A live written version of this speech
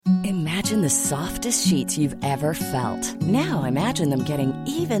Imagine the softest sheets you've ever felt. Now imagine them getting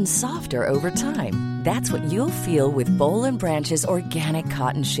even softer over time. That's what you'll feel with Boll and Branch's organic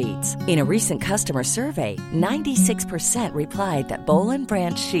cotton sheets. In a recent customer survey, 96% replied that Boll and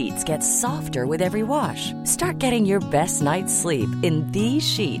Branch sheets get softer with every wash. Start getting your best night's sleep in these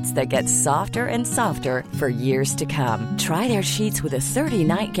sheets that get softer and softer for years to come. Try their sheets with a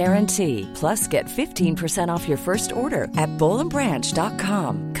 30-night guarantee. Plus, get 15% off your first order at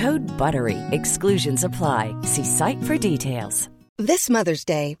bollandbranch.com. Code BUTTERY. Exclusions apply. See site for details. This Mother's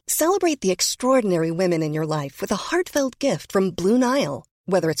Day, celebrate the extraordinary women in your life with a heartfelt gift from Blue Nile.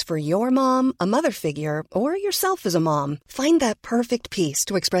 Whether it's for your mom, a mother figure, or yourself as a mom, find that perfect piece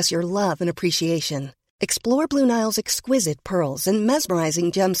to express your love and appreciation. Explore Blue Nile's exquisite pearls and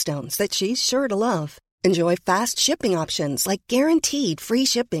mesmerizing gemstones that she's sure to love. Enjoy fast shipping options like guaranteed free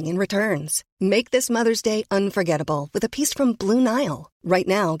shipping and returns. Make this Mother's Day unforgettable with a piece from Blue Nile. Right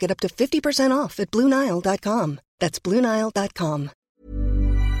now, get up to 50% off at BlueNile.com. That's BlueNile.com.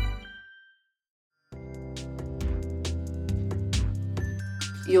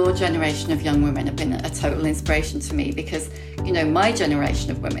 Your generation of young women have been a total inspiration to me because, you know, my generation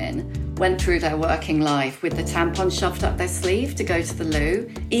of women went through their working life with the tampon shoved up their sleeve to go to the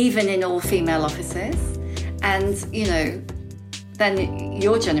loo, even in all-female offices. And, you know, then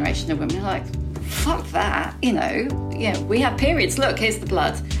your generation of women are like, fuck that, you know, we have periods, look, here's the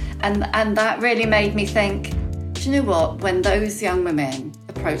blood. And that really made me think, do you know what, when those young women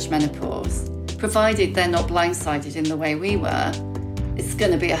approach menopause, provided they're not blindsided in the way we were, it's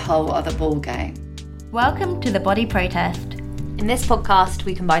going to be a whole other ball game. Welcome to The Body Protest. In this podcast,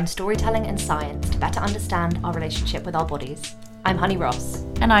 we combine storytelling and science to better understand our relationship with our bodies. I'm Honey Ross.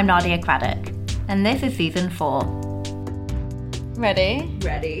 And I'm Nadia Craddock. And this is season 4. Ready?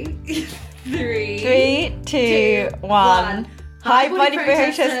 Ready. 3, 2, 1. Hi, Body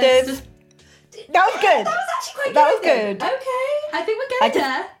Protesters. That was good. That was actually quite good. That was good. Okay. I think we're getting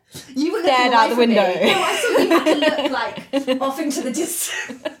there. You were stared out the window. No, I saw you had to look like off into the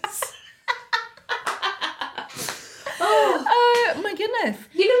distance. Oh my goodness.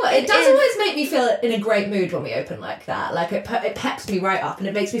 You know what? It does always make me feel in a great mood when we open like that. Like it peps me right up and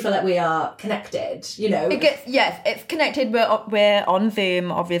it makes me feel like we are connected, you know. It's connected. We're on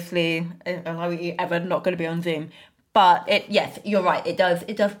Zoom, obviously. Are we ever not going to be on Zoom? But yes, you're right. It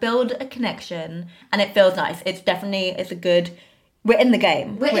does build a connection and it feels nice. It's a good. We're in the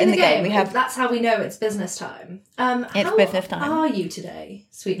game. We're in the game. That's how we know it's business time. It's business time. How are you today,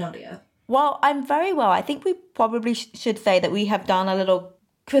 sweet Nadia? Well, I'm very well. I think we probably should say that we have done a little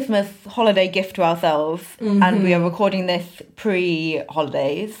Christmas holiday gift to ourselves, and we are recording this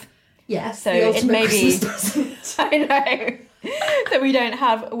pre-holidays. Yes, so the it may be. I know. So we don't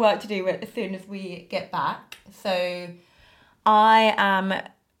have work to do as soon as we get back. So I am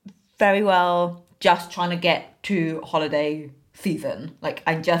very well just trying to get to holiday season. Like,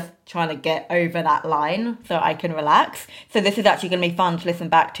 I'm just trying to get over that line so I can relax. So this is actually going to be fun to listen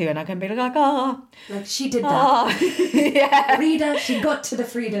back to, and I can be like, like she did that. Yeah. Rita, she got to the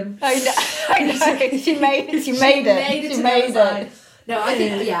freedom. I know. She made it. She made it. No, I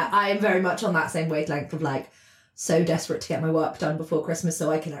think, I am very much on that same wavelength of like, so desperate to get my work done before Christmas so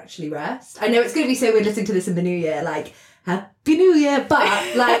I can actually rest. I know it's going to be so weird listening to this in the new year, like, Happy New Year,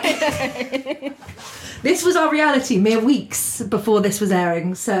 but like... This was our reality mere weeks before this was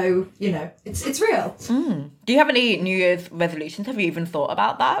airing, so, you know, it's real. Do you have any New Year's resolutions? Have you even thought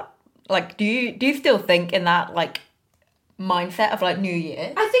about that? Like, do you still think in that, like, mindset of, like, New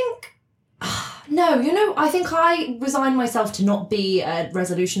Year? I think... No, you know, I think I resigned myself to not be a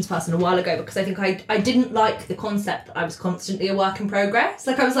resolutions person a while ago because I think I didn't like the concept that I was constantly a work in progress.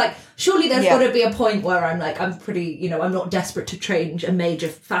 Like, I was like, surely there's got to be a point where I'm like, I'm pretty, you know, I'm not desperate to change a major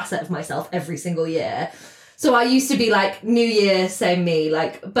facet of myself every single year. So I used to be like, New Year, same me,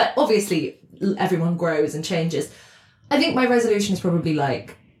 like, but obviously everyone grows and changes. I think my resolution is probably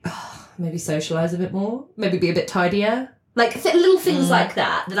like, maybe socialise a bit more, maybe be a bit tidier. Like, little things like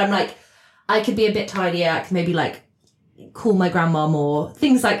that I'm like, I could be a bit tidier, I could maybe, like, call my grandma more,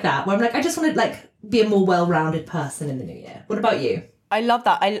 things like that, where I'm like, I just want to, like, be a more well-rounded person in the new year. What about you? I love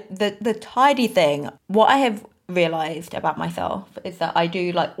that. The tidy thing, what I have realised about myself is that I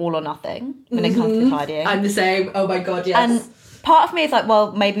do, like, all or nothing when it comes to tidying. I'm the same. Oh, my God, yes. And part of me is like,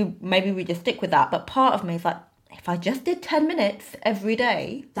 well, maybe we just stick with that, but part of me is like, if I just did 10 minutes every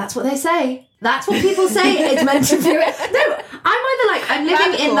day... That's what they say. That's what people say it's meant to do. No, I'm either like, I'm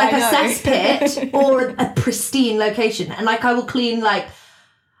living in like a cesspit or a pristine location. And like, I will clean like...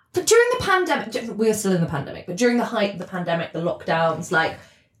 But during the pandemic, we are still in the pandemic, but during the height of the pandemic, the lockdowns, like,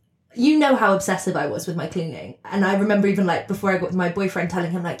 You know how obsessive I was with my cleaning. And I remember even like before I got with my boyfriend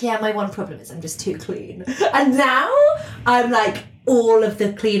telling him like, yeah, my one problem is I'm just too clean. And now I'm like, all of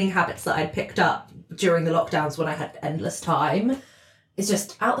the cleaning habits that I'd picked up during the lockdowns when I had endless time is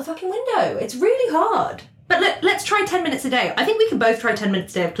just out the fucking window. It's really hard. But let's try 10 minutes a day. I think we can both try 10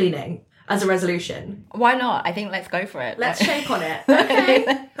 minutes a day of cleaning as a resolution. Why not? I think let's go for it. Let's shake on it. Okay.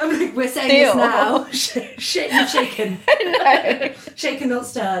 I'm like, we're saying this now. You've shaken. No. Shaken, not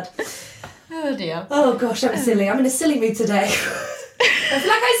stirred. Oh dear. Oh gosh, I'm silly. I'm in a silly mood today. I feel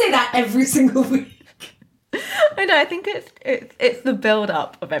like I say that every single week. I know, I think it's the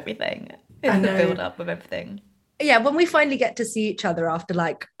build-up of everything. It's the build-up of everything. Yeah, when we finally get to see each other after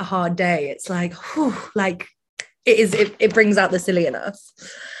like a hard day, it's like, whew, like it brings out the silly in us.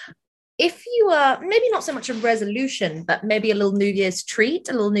 If you are maybe not so much a resolution, but maybe a little New Year's treat,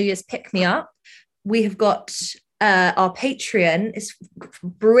 a little New Year's pick-me-up, we have got our Patreon is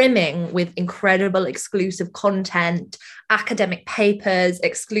brimming with incredible exclusive content, academic papers,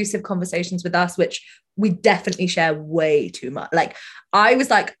 exclusive conversations with us, which we definitely share way too much. Like, I was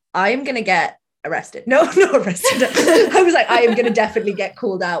like, I am going to get arrested. No, not arrested. I was like, I am going to definitely get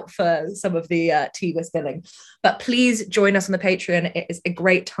called out for some of the tea we're spilling. But please join us on the Patreon. It is a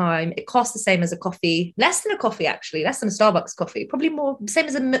great time. It costs the same as a coffee, less than a coffee, actually, less than a Starbucks coffee, probably more, same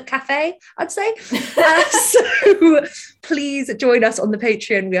as a cafe, I'd say. So please join us on the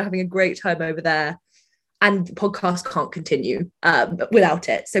Patreon. We are having a great time over there. And the podcast can't continue without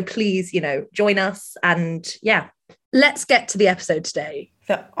it. So please, join us. And yeah, let's get to the episode today.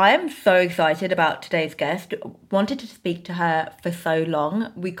 So I am so excited about today's guest. Wanted to speak to her for so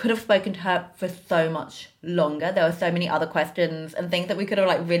long. We could have spoken to her for so much longer. There were so many other questions and things that we could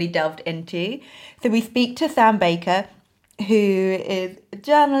have really delved into. So we speak to Sam Baker, who is a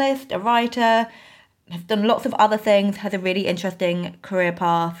journalist, a writer, has done lots of other things, has a really interesting career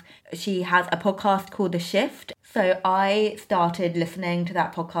path. She has a podcast called The Shift. So I started listening to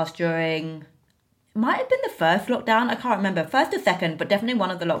that podcast during... might have been the first lockdown, I can't remember, first or second, but definitely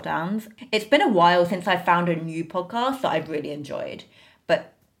one of the lockdowns. It's been a while since I found a new podcast that I've really enjoyed,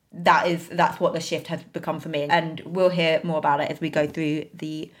 but that's what The Shift has become for me, and we'll hear more about it as we go through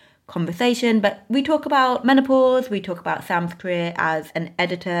the conversation. But we talk about menopause, we talk about Sam's career as an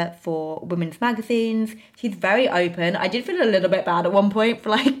editor for women's magazines. She's very open. I did feel a little bit bad at one point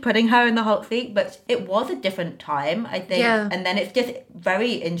for putting her in the hot seat, but it was a different time, I think. Yeah. And then it's just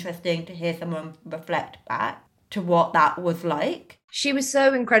very interesting to hear someone reflect back to what that was like. She was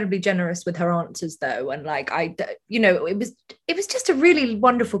so incredibly generous with her answers, though, and it was just a really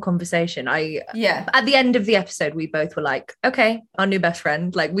wonderful conversation. At the end of the episode, we both were like, okay, our new best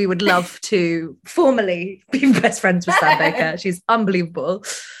friend. Like, we would love to formally be best friends with Sam Baker. She's unbelievable.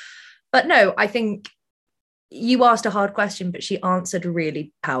 But no, I think you asked a hard question, but she answered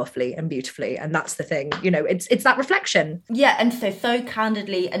really powerfully and beautifully, and that's the thing. It's that reflection. Yeah, and so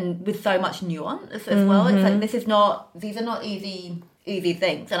candidly and with so much nuance as well. It's like these are not easy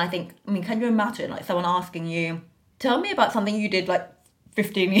things. And I think, can you imagine someone asking you, tell me about something you did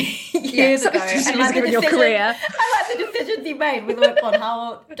 15 years ago, and in your career, and the decisions you made with on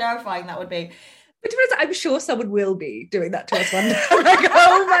how terrifying that would be. But to be honest, I'm sure someone will be doing that to us one day. I'm like,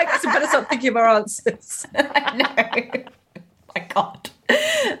 oh my God, so better stop thinking of our answers. I know. My God.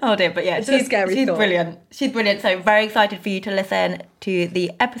 Oh dear, but yeah, it's a scary she's thought. Brilliant. She's brilliant. So very excited for you to listen to the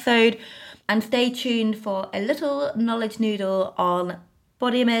episode, and stay tuned for a little knowledge noodle on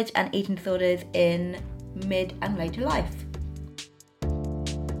body image and eating disorders in mid and later life.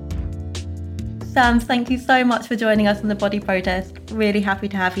 Sam, thank you so much for joining us on The Body Protest. Really happy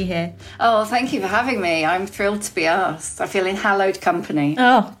to have you here. Oh, thank you for having me. I'm thrilled to be asked. I feel in hallowed company.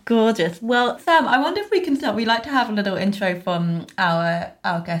 Oh, gorgeous. Well, Sam, I wonder if we can start. We like to have a little intro from our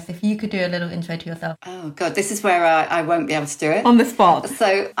guests. If you could do a little intro to yourself. Oh, God, this is where I won't be able to do it. On the spot.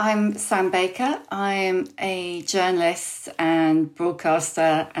 So I'm Sam Baker. I'm a journalist and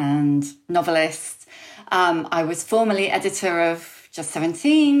broadcaster and novelist. I was formerly editor of Just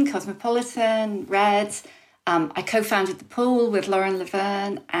 17, Cosmopolitan, Red. I co-founded The Pool with Lauren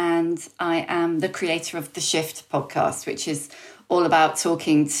Laverne, and I am the creator of The Shift podcast, which is all about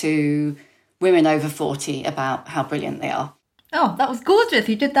talking to women over 40 about how brilliant they are. Oh, that was gorgeous.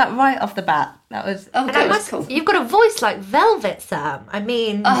 You did that right off the bat. That was... Oh, good. Cool. You've got a voice like velvet, Sam.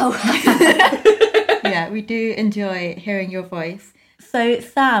 Yeah, we do enjoy hearing your voice. So,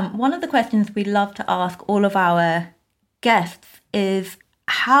 Sam, one of the questions we love to ask all of our guests is,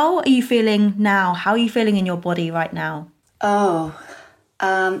 how are you feeling now? How are you feeling in your body right now? Well,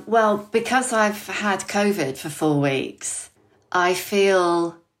 because I've had COVID for 4 weeks, I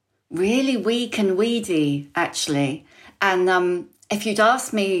feel really weak and weedy, actually. And if you'd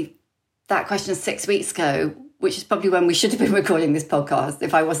asked me that question 6 weeks ago, which is probably when we should have been recording this podcast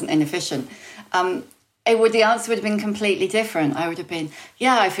if I wasn't inefficient, the answer would have been completely different. I would have been,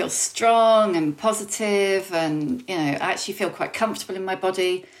 yeah, I feel strong and positive and, you know, I actually feel quite comfortable in my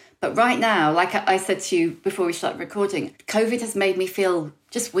body. But right now, like I said to you before we started recording, COVID has made me feel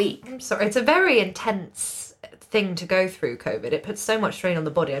just weak. I'm sorry, it's a very intense thing to go through, COVID. It puts so much strain on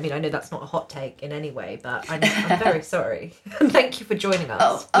the body. I mean, I know that's not a hot take in any way, but I'm very sorry. And thank you for joining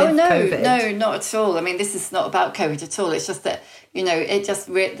us. Oh no, COVID. No, not at all. I mean, this is not about COVID at all. It's just that, you know, it just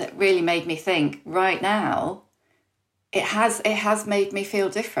really made me think right now, it has made me feel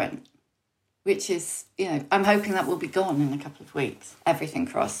different. Which is, you know, I'm hoping that will be gone in a couple of weeks. Everything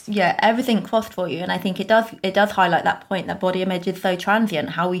crossed. Yeah, everything crossed for you. And I think it does highlight that point that body image is so transient.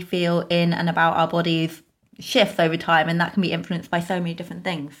 How we feel in and about our bodies shifts over time, and that can be influenced by so many different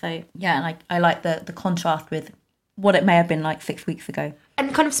things. So yeah, and I like the contrast with what it may have been like 6 weeks ago.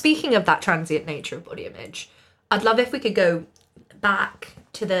 And kind of speaking of that transient nature of body image, I'd love if we could go back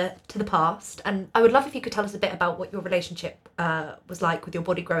to the past, and I would love if you could tell us a bit about what your relationship was like with your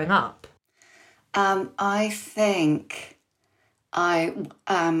body growing up. I think I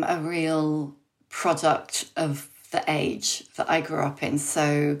am a real product of the age that I grew up in.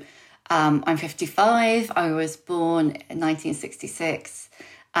 So I'm 55. I was born in 1966.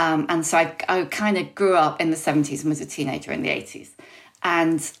 And so I kind of grew up in the 70s and was a teenager in the 80s.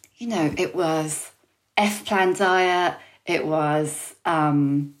 And, you know, it was F-plan diet. It was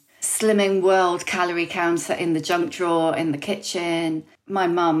Slimming World calorie counter in the junk drawer in the kitchen. My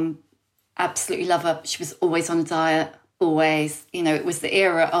mum, absolutely love her. She was always on a diet, always. You know, it was the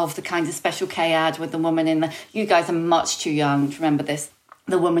era of the kind of Special K ad with the woman in the... You guys are much too young to remember this.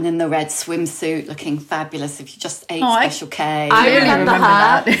 The woman in the red swimsuit looking fabulous if you just ate Special K. I remember her.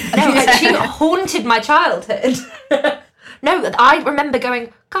 That. No, she haunted my childhood. No, I remember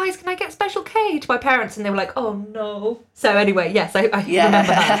going, guys, can I get Special K to my parents? And they were like, oh, no. So anyway, yes, I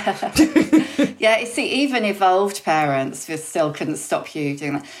remember that. Yeah, you see, even evolved parents still couldn't stop you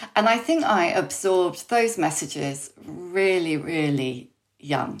doing that. And I think I absorbed those messages really, really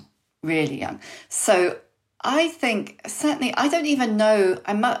young, really young. So I think, certainly, I don't even know,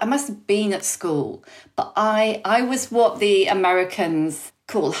 I must have been at school, but I was what the Americans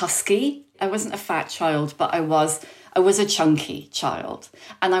call husky. I wasn't a fat child, but I was a chunky child.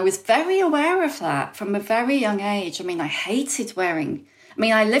 And I was very aware of that from a very young age. I mean,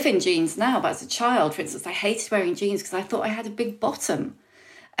 I live in jeans now, but as a child, for instance, I hated wearing jeans because I thought I had a big bottom.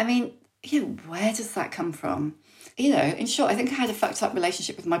 I mean, you know, where does that come from? You know, in short, I think I had a fucked up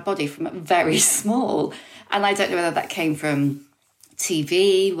relationship with my body from very small. And I don't know whether that came from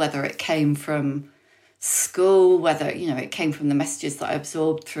TV, whether it came from school, whether, you know, it came from the messages that I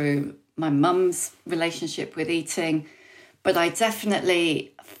absorbed through my mum's relationship with eating. But I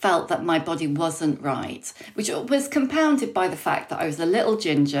definitely felt that my body wasn't right, which was compounded by the fact that I was a little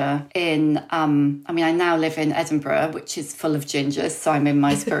ginger in, I now live in Edinburgh, which is full of gingers, so I'm in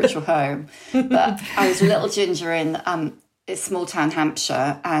my spiritual home. But I was a little ginger in a small town,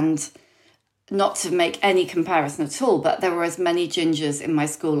 Hampshire, and not to make any comparison at all, but there were as many gingers in my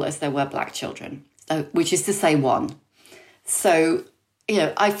school as there were black children, which is to say one. So, you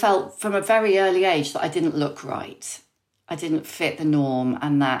know, I felt from a very early age that I didn't look right. I didn't fit the norm,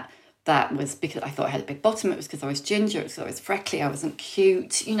 and that was because I thought I had a big bottom. It was because I was ginger. It was because I was freckly. I wasn't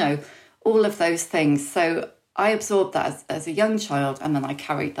cute. You know, all of those things. So I absorbed that as a young child, and then I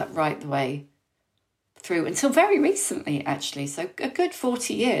carried that right the way through until very recently, actually. So a good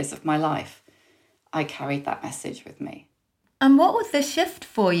 40 years of my life, I carried that message with me. And what was the shift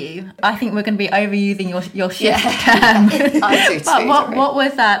for you? I think we're going to be overusing your shift term. I do too. But what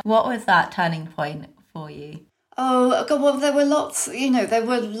was that? What was that turning point for you? Oh, God, well, there were lots,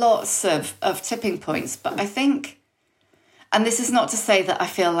 of tipping points, but I think, and this is not to say that I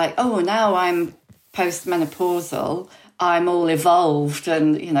feel like, oh, now I'm postmenopausal, I'm all evolved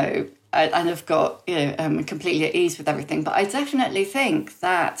and, you know, and I've got, you know, I'm completely at ease with everything. But I definitely think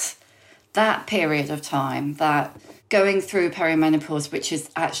that period of time, that going through perimenopause, which is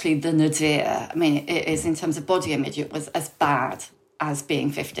actually the nadir, I mean, it is in terms of body image, it was as bad as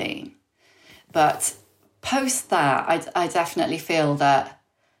being 15. But post that, I definitely feel that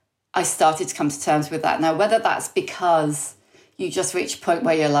I started to come to terms with that. Now, whether that's because you just reach a point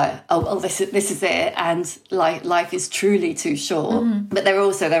where you're like, oh, well, this is it, and life is truly too short. Mm-hmm. But there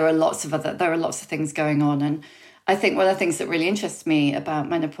are lots of things going on. And I think one of the things that really interests me about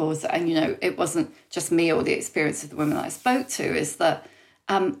menopause, and, you know, it wasn't just me or the experience of the women that I spoke to, is that,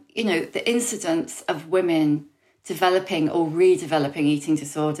 you know, the incidence of women developing or redeveloping eating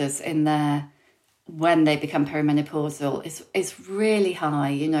disorders when they become perimenopausal is really high.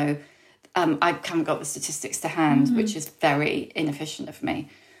 You know, I haven't got the statistics to hand, which is very inefficient of me.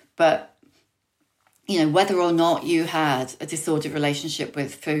 But, you know, whether or not you had a disordered relationship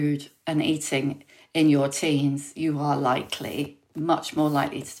with food and eating in your teens, you are much more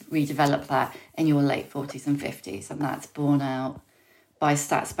likely to redevelop that in your late 40s and 50s. And that's borne out by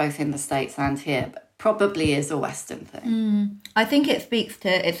stats both in the States and here, but probably is a Western thing. I think it speaks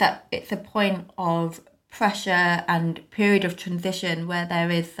to, it's a point of pressure and period of transition where there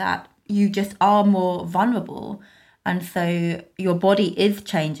is that you just are more vulnerable. And so your body is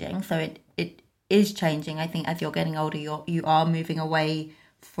changing. So it is changing. I think as you're getting older, you are moving away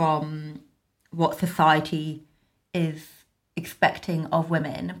from what society is expecting of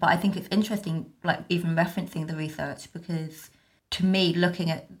women. But I think it's interesting, like even referencing the research, because to me, looking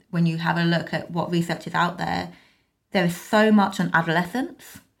at, when you have a look at what research is out there, there is so much on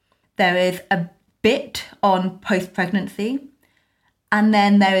adolescence. There is a bit on post-pregnancy. And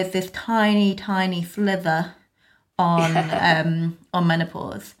then there is this tiny, tiny sliver on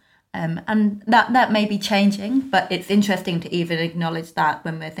menopause. And that may be changing, but it's interesting to even acknowledge that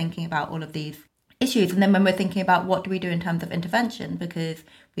when we're thinking about all of these issues. And then when we're thinking about what do we do in terms of intervention, because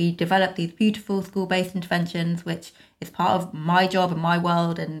we develop these beautiful school-based interventions, which is part of my job and my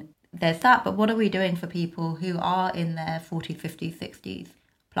world, and there's that. But what are we doing for people who are in their 40s, 50s, 60s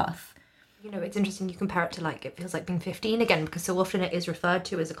plus? You know, it's interesting you compare it to, like, it feels like being 15 again, because so often it is referred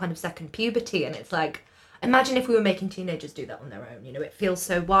to as a kind of second puberty, and it's like, imagine if we were making teenagers do that on their own. You know, it feels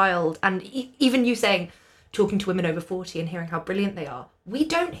so wild. And even you saying, talking to women over 40 and hearing how brilliant they are, we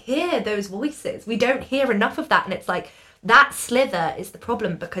don't hear those voices. We don't hear enough of that. And it's like, that slither is the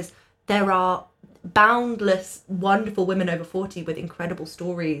problem, because there are boundless, wonderful women over 40 with incredible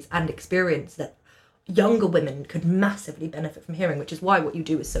stories and experience that younger women could massively benefit from hearing, which is why what you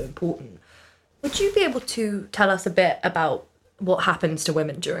do is so important. Would you be able to tell us a bit about what happens to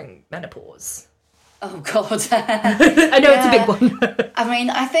women during menopause? Oh God! I know it's a big one. I mean,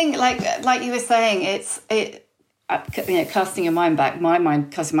 I think like you were saying, casting your mind back, my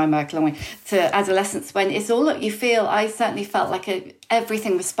mind casting my mind back a long way to adolescence, when it's all that you feel. I certainly felt like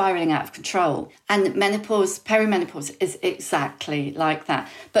everything was spiraling out of control, and menopause, perimenopause, is exactly like that.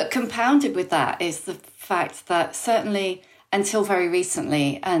 But compounded with that is the fact that certainly until very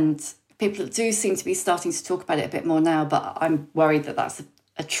recently, and people do seem to be starting to talk about it a bit more now, but I'm worried that that's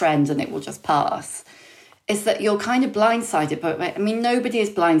a trend and it will just pass, is that you're kind of blindsided. But I mean, nobody is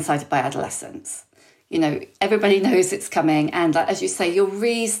blindsided by adolescence. You know, everybody knows it's coming, and as you say, you're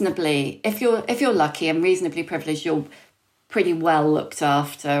reasonably, if you're lucky and reasonably privileged, you're pretty well looked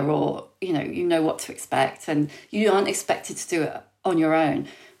after, or you know what to expect, and you aren't expected to do it on your own.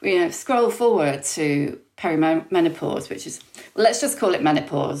 You know, scroll forward to perimenopause, which is, well, let's just call it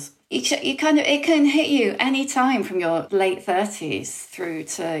menopause. It can hit you any time from your late 30s through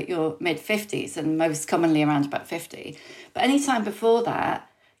to your mid 50s, and most commonly around about 50. But any time before that,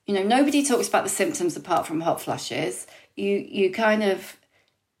 you know, nobody talks about the symptoms apart from hot flushes. You kind of,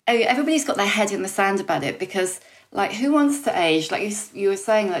 everybody's got their head in the sand about it, because like, who wants to age? Like you were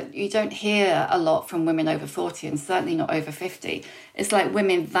saying, that you don't hear a lot from women over 40, and certainly not over 50. It's like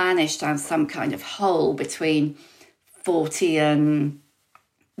women vanish down some kind of hole between 40 and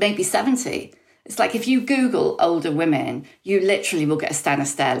maybe 70. It's like if you Google older women, you literally will get a Stannah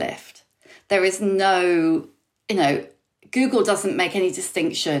stair lift. There is no, Google doesn't make any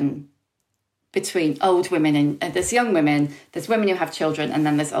distinction between old women and there's young women, there's women who have children, and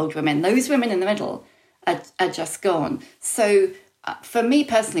then there's old women. Those women in the middle are just gone. So for me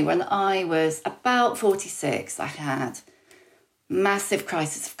personally, when I was about 46, I had massive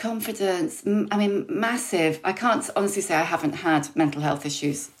crisis of confidence. I mean, massive. I can't honestly say I haven't had mental health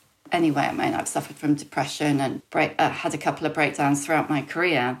issues anyway. I mean, I've suffered from depression and had a couple of breakdowns throughout my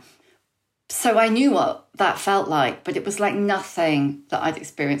career. So I knew what that felt like, but it was like nothing that I'd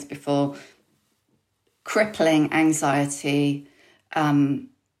experienced before. Crippling anxiety, the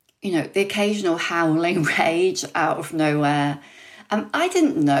occasional howling rage out of nowhere. I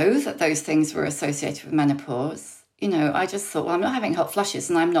didn't know that those things were associated with menopause. I just thought, well, I'm not having hot flushes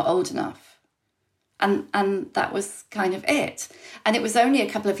and I'm not old enough. And that was kind of it. And it was only a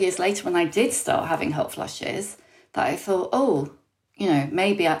couple of years later when I did start having hot flushes that I thought,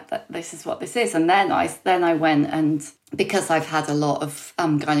 maybe this is what this is. And then I went, and because I've had a lot of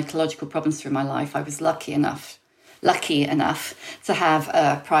gynecological problems through my life, I was lucky enough to have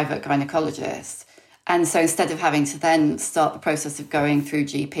a private gynecologist. And so instead of having to then start the process of going through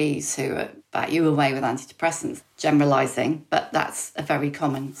GPs who bat you away with antidepressants, generalising, but that's a very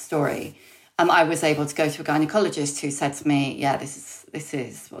common story, I was able to go to a gynecologist who said to me, yeah, this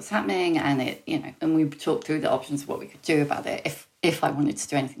is what's happening, and it, you know, and we talked through the options of what we could do about it if I wanted to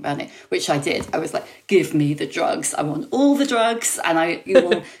do anything about it, which I did. I was like, give me the drugs. I want all the drugs, and you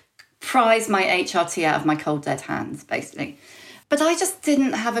will prize my HRT out of my cold dead hands, basically. But I just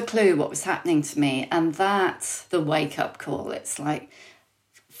didn't have a clue what was happening to me, and that's the wake-up call. It's like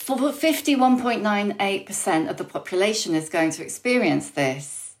 51.98% of the population is going to experience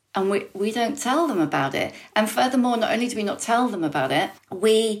this. And we don't tell them about it. And furthermore, not only do we not tell them about it,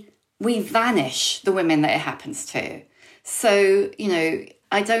 we vanish the women that it happens to. So, you know,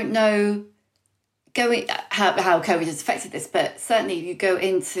 I don't know how COVID has affected this, but certainly if you go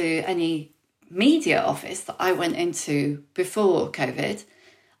into any media office that I went into before COVID,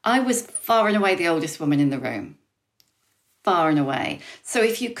 I was far and away the oldest woman in the room. Far and away. So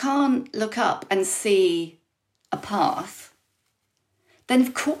if you can't look up and see a path, then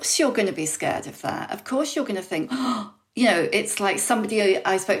of course you're going to be scared of that. Of course you're going to think, oh, you know, it's like somebody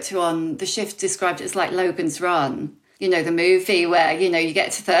I spoke to on The Shift described it as like Logan's Run, you know, the movie where, you know, you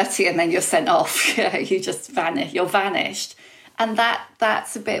get to 30 and then you're sent off, you know, you just vanish, you're vanished. And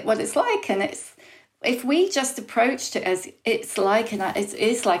that's a bit what it's like. And it's, if we just approached it as it's like, and it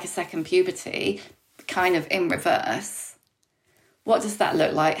is like a second puberty, kind of in reverse, what does that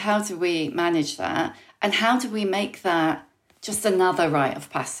look like? How do we manage that? And how do we make that just another rite of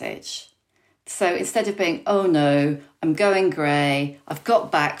passage? So instead of being, oh no, I'm going grey, I've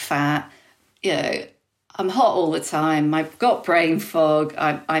got back fat, you know, I'm hot all the time, I've got brain fog,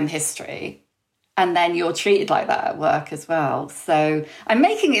 I'm history. And then you're treated like that at work as well. So I'm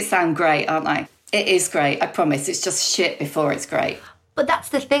making it sound great, aren't I? It is great, I promise. It's just shit before it's great. But that's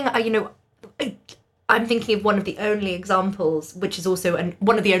the thing, you know, I'm thinking of one of the only examples, which is also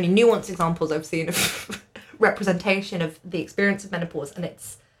one of the only nuanced examples I've seen of representation of the experience of menopause. And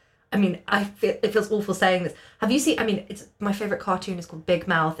it's, I mean, it feels awful saying this. Have you seen, I mean, it's my favourite cartoon is called Big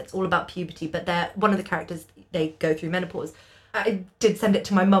Mouth. It's all about puberty, but one of the characters, they go through menopause. I did send it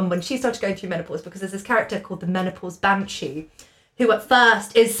to my mum when she started going through menopause, because there's this character called the Menopause Banshee, who at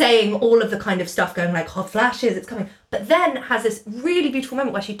first is saying all of the kind of stuff, going like hot flashes, it's coming, but then has this really beautiful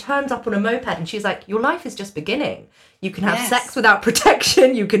moment where she turns up on a moped and she's like, your life is just beginning. You can have sex without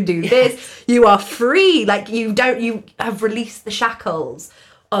protection, you can do this, you are free, like you have released the shackles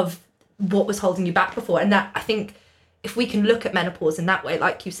of what was holding you back before. And that, I think, if we can look at menopause in that way,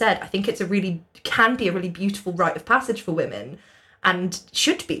 like you said, I think it's can be a really beautiful rite of passage for women and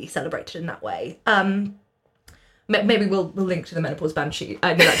should be celebrated in that way. Maybe we'll link to the Menopause Banshee.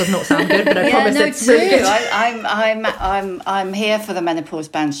 I know that does not sound good, but I promise it's really good. I'm here for the Menopause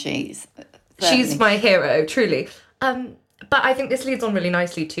Banshees. Certainly. She's my hero, truly. But I think this leads on really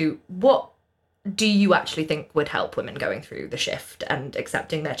nicely to what do you actually think would help women going through the shift and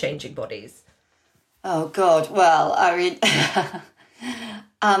accepting their changing bodies? Oh God, well, I mean,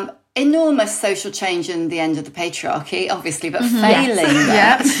 enormous social change in the end of the patriarchy, obviously, but failing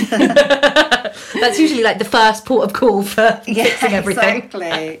that. That's usually like the first port of call for fixing everything.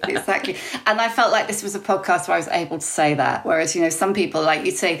 Exactly. And I felt like this was a podcast where I was able to say that. Whereas, you know, some people, like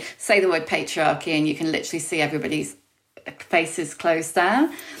you say the word patriarchy and you can literally see everybody's faces closed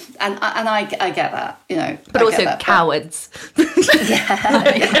down. And I get that, you know. But also cowards.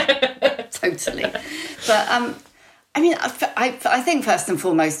 Yeah, totally. But, I mean, I think first and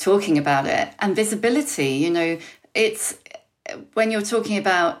foremost, talking about it and visibility, you know, it's when you're talking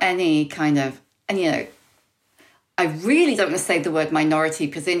about any kind of, and, you know, I really don't want to say the word minority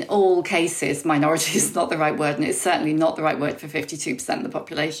because in all cases, minority is not the right word, and it's certainly not the right word for 52% of the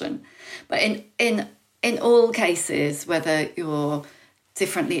population. But in all cases, whether you're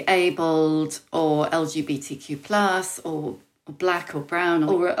differently abled or LGBTQ+, or black or brown,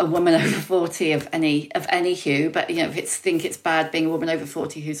 or a woman over 40 of any hue, but you know, if it's bad being a woman over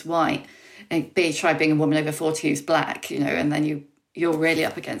 40 who's white, and try being a woman over 40 who's black, you know, and then you're really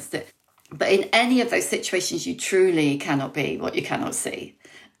up against it. But in any of those situations, you truly cannot be what you cannot see.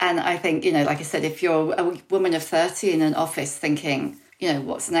 And I think, you know, like I said, if you're a woman of 30 in an office thinking, you know,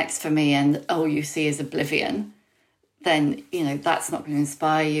 what's next for me, and all you see is oblivion, then, you know, that's not going to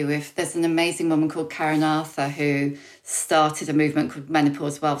inspire you. If there's an amazing woman called Karen Arthur who started a movement called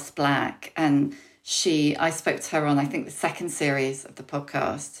Menopause Whilst Black, and I spoke to her on, I think, the second series of the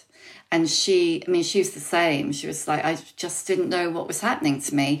podcast. And she was the same. She was like, I just didn't know what was happening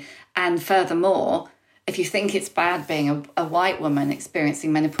to me. And furthermore, if you think it's bad being a white woman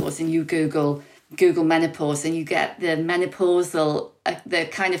experiencing menopause and you Google menopause and you get the menopausal, the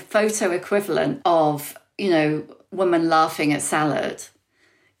kind of photo equivalent of, you know, woman laughing at salad,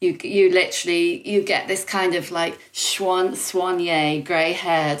 you literally get this kind of like Soigné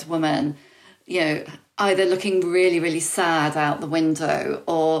grey-haired woman either looking really, really sad out the window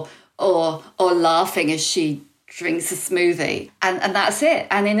or laughing as she drinks a smoothie. And that's it.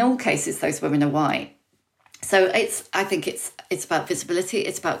 And in all cases, those women are white. So I think it's about visibility.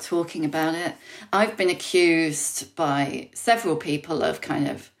 It's about talking about it. I've been accused by several people of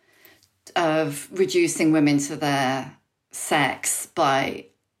reducing women to their sex by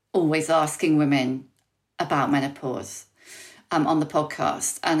always asking women about menopause on the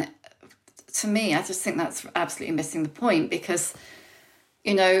podcast. And to me, I just think that's absolutely missing the point because,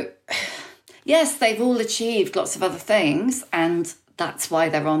 yes, they've all achieved lots of other things and that's why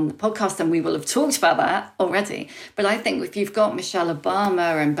they're on the podcast and we will have talked about that already. But I think if you've got Michelle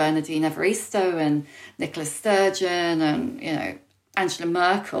Obama and Bernardine Evaristo and Nicola Sturgeon and, Angela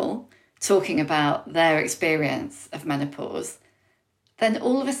Merkel talking about their experience of menopause, then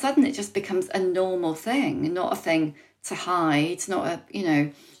all of a sudden it just becomes a normal thing, not a thing to hide, not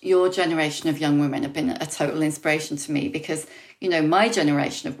your generation of young women have been a total inspiration to me because, my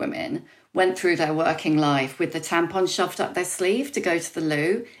generation of women went through their working life with the tampon shoved up their sleeve to go to the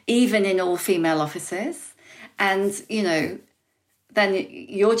loo, even in all-female offices. And, then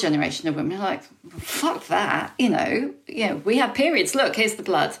your generation of women are like, fuck that, we have periods, look, here's the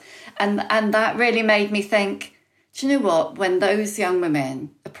blood. And that really made me think, do you know what? When those young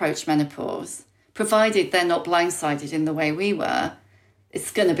women approach menopause, provided they're not blindsided in the way we were,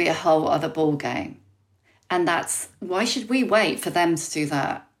 it's going to be a whole other ball game. And why should we wait for them to do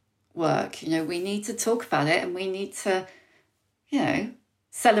that work? We need to talk about it and we need to,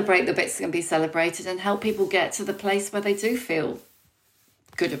 celebrate the bits that can be celebrated and help people get to the place where they do feel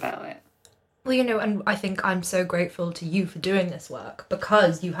good about it. Well, and I think I'm so grateful to you for doing this work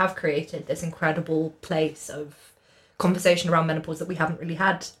because you have created this incredible place of conversation around menopause that we haven't really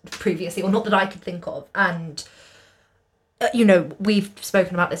had previously, or not that I could think of. And we've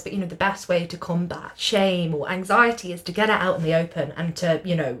spoken about this, but the best way to combat shame or anxiety is to get it out in the open and to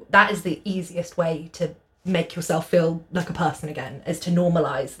that is the easiest way to make yourself feel like a person again, is to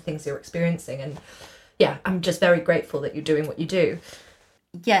normalize the things you're experiencing. And yeah, I'm just very grateful that you're doing what you do.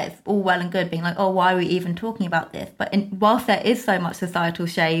 Yeah, it's all well and good being like, oh, why are we even talking about this? But whilst there is so much societal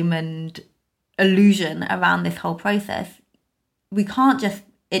shame and illusion around this whole process, we can't just,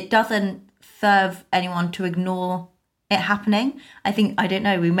 it doesn't serve anyone to ignore it happening. I think, I don't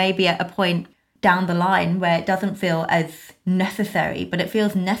know, we may be at a point down the line where it doesn't feel as necessary, but it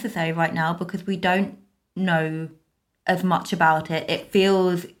feels necessary right now because we don't know as much about it.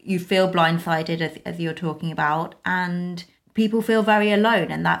 You feel blindsided as you're talking about, and people feel very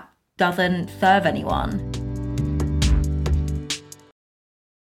alone, and that doesn't serve anyone.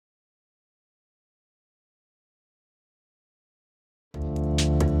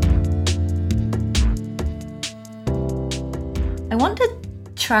 I want to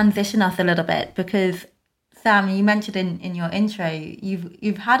transition us a little bit because, Sam, you mentioned in your intro,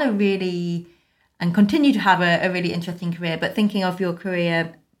 you've had a really, and continue to have a really interesting career, but thinking of your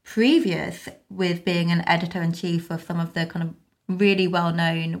career previous with being an editor-in-chief of some of the kind of really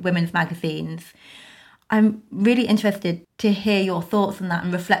well-known women's magazines, I'm really interested to hear your thoughts on that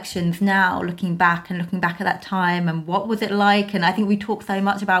and reflections now, looking back at that time and what was it like. And I think we talk so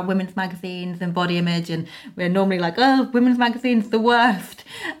much about women's magazines and body image, and we're normally like, oh, women's magazines, the worst.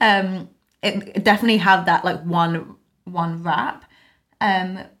 It definitely have that like one rap.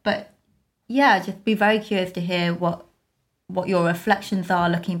 But yeah, just be very curious to hear what your reflections are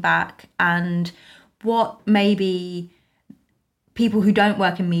looking back, and what maybe people who don't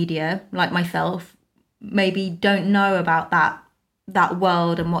work in media, like myself, maybe don't know about that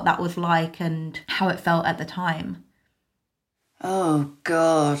world and what that was like and how it felt at the time. Oh,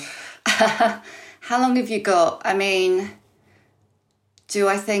 God. How long have you got? I mean, do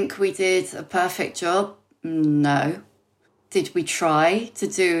I think we did a perfect job? No. Did we try to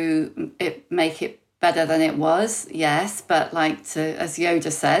do it, make it better than it was? Yes, but as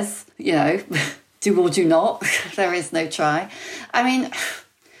Yoda says, do or do not. There is no try. I mean,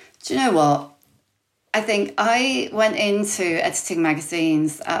 do you know what? I think I went into editing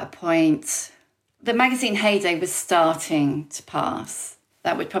magazines at a point, the magazine heyday was starting to pass.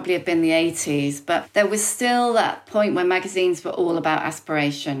 That would probably have been the 80s, but there was still that point where magazines were all about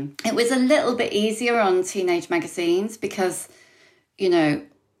aspiration. It was a little bit easier on teenage magazines because, to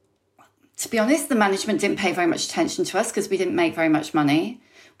be honest, the management didn't pay very much attention to us because we didn't make very much money.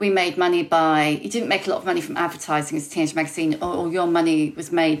 We made money you didn't make a lot of money from advertising as a teenage magazine, or your money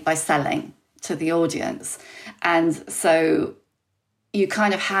was made by selling to the audience. And so you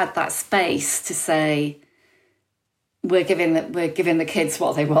kind of had that space to say, we're giving the kids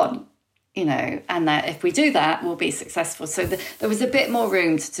what they want, and that if we do that, we'll be successful. So there was a bit more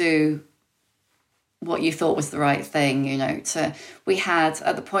room to do what you thought was the right thing, we had,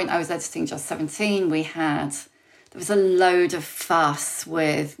 at the point I was editing Just 17, there was a load of fuss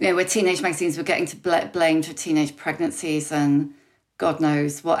with, where teenage magazines were getting blamed for teenage pregnancies and God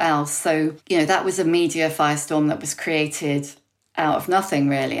knows what else. So, that was a media firestorm that was created out of nothing,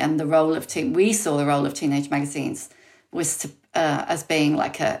 really. And we saw the role of teenage magazines was to as being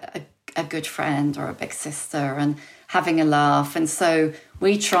like a good friend or a big sister and having a laugh. And so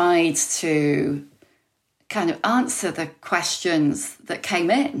we tried to kind of answer the questions that came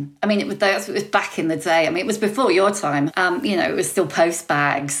in. I mean, it was back in the day. I mean, it was before your time. It was still post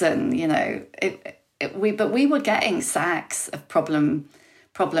bags, and but we were getting sacks of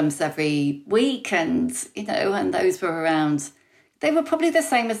problems every week, and and those were around. They were probably the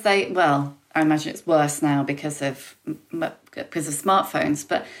same as I imagine it's worse now because of smartphones.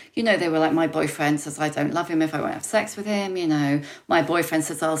 But, they were like, my boyfriend says I don't love him if I won't have sex with him. My boyfriend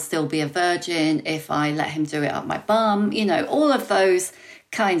says I'll still be a virgin if I let him do it up my bum. All of those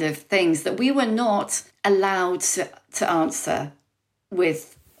kind of things that we were not allowed to answer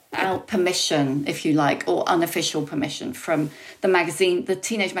without permission, if you like, or unofficial permission from the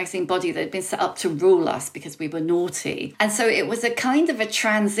teenage magazine body that had been set up to rule us because we were naughty. And so it was a kind of a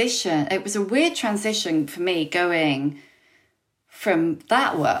transition. It was a weird transition for me going from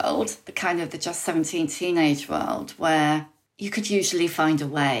that world, the Just 17 teenage world, where you could usually find a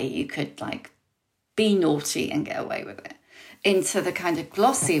way, you could be naughty and get away with it, into the kind of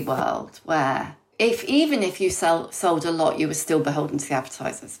glossy world where even if you sold a lot, you were still beholden to the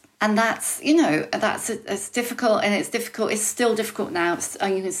advertisers. And it's difficult, and it's still difficult now.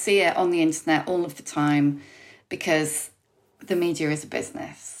 And you can see it on the internet all of the time because the media is a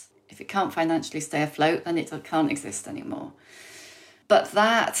business. If it can't financially stay afloat, then it can't exist anymore. But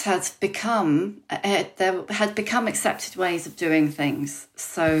that there had become accepted ways of doing things.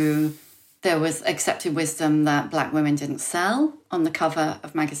 So there was accepted wisdom that Black women didn't sell on the cover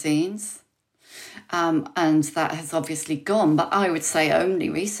of magazines. And that has obviously gone, but I would say only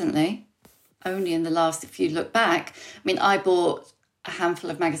recently, only in the last, if you look back. I mean, I bought a handful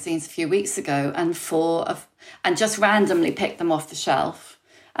of magazines a few weeks ago and just randomly picked them off the shelf.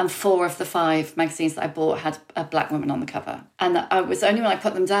 And 4 of the 5 magazines that I bought had a Black woman on the cover. And it was only when I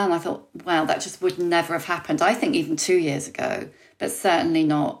put them down, I thought, wow, that just would never have happened. I think even 2 years ago, but certainly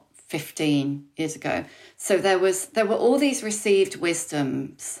not 15 years ago. So there were all these received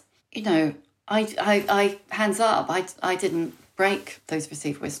wisdoms. I hands up, I didn't break those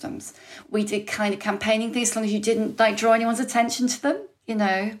received wisdoms. We did kind of campaigning things as long as you didn't draw anyone's attention to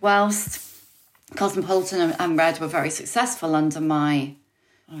them. Whilst Cosmopolitan and Red were very successful under my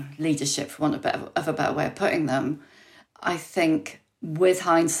leadership, for want of a better way of putting them, I think with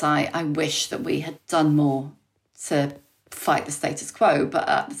hindsight, I wish that we had done more to fight the status quo. But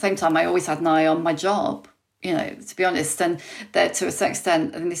at the same time, I always had an eye on my job, to be honest. And that to a certain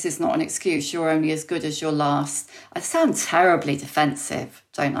extent, and this is not an excuse, you're only as good as your last. I sound terribly defensive,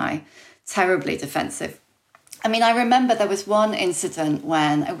 don't I? Terribly defensive. I mean, I remember there was one incident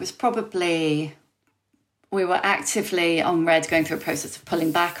when it was probably... we were actively on Red going through a process of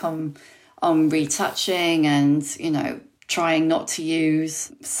pulling back on retouching and, trying not to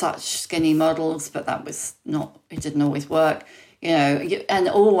use such skinny models, but it didn't always work, and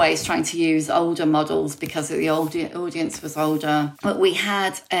always trying to use older models because the audience was older. But we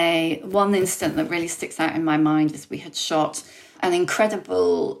had one incident that really sticks out in my mind is we had shot an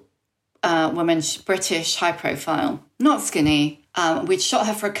incredible woman, British, high profile, not skinny. We'd shot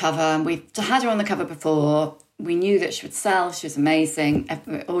her for a cover. We'd had her on the cover before. We knew that she would sell. She was amazing.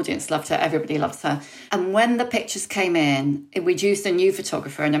 The audience loved her. Everybody loved her. And when the pictures came in, we'd used a new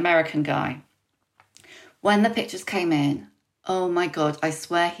photographer, an American guy. When the pictures came in, oh my God, I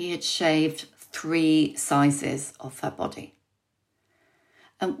swear he had shaved 3 sizes off her body.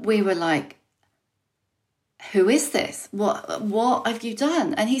 And we were like, who is this? What have you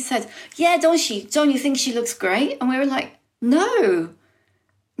done? And he said, yeah, don't you think she looks great? And we were like, no,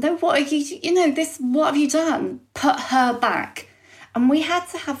 what are what have you done? Put her back. And we had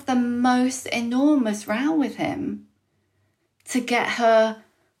to have the most enormous row with him to get her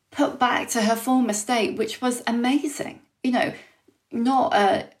put back to her former state, which was amazing. Not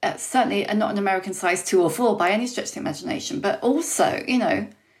certainly not an American size 2 or 4 by any stretch of the imagination, but also,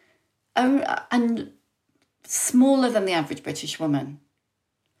 and smaller than the average British woman.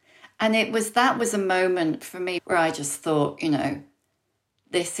 And that was a moment for me where I just thought,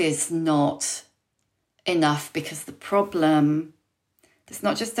 this is not enough, because the problem, it's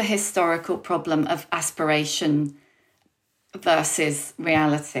not just a historical problem of aspiration versus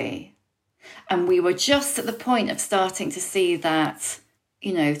reality. And we were just at the point of starting to see that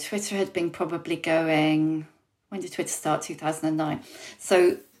Twitter had been probably going, when did Twitter start? 2009.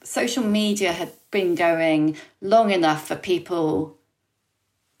 So social media had been going long enough for people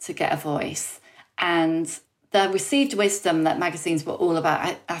to get a voice. And the received wisdom that magazines were all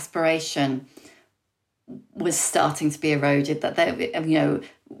about aspiration was starting to be eroded, that they,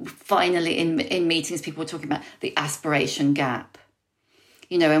 finally in meetings, people were talking about the aspiration gap.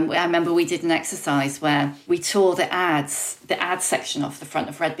 And I remember we did an exercise where we tore the ad section off the front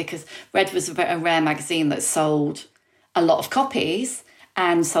of Red, because Red was a rare magazine that sold a lot of copies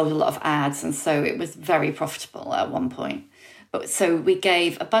and sold a lot of ads. And so it was very profitable at one point. But so we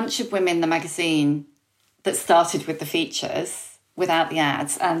gave a bunch of women the magazine that started with the features without the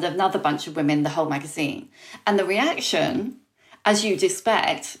ads, and another bunch of women the whole magazine. And the reaction, as you'd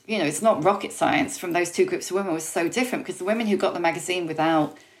expect, it's not rocket science, from those two groups of women was so different, because the women who got the magazine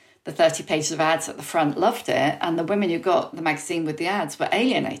without the 30 pages of ads at the front loved it, and the women who got the magazine with the ads were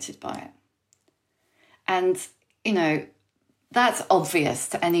alienated by it. And, that's obvious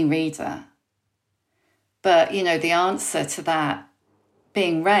to any reader. But, the answer to that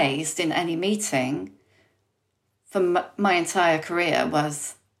being raised in any meeting for my entire career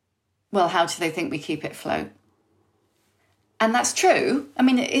was, well, how do they think we keep it afloat? And that's true. I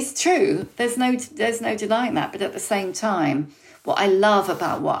mean, it is true. There's no denying that. But at the same time, what I love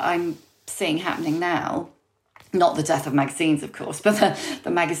about what I'm seeing happening now, not the death of magazines, of course, but the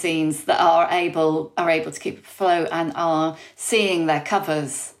magazines that are able to keep it afloat and are seeing their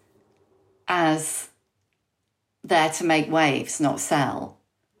covers as there to make waves, not sell.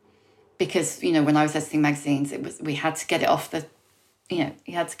 Because, when I was editing magazines, we had to get it off you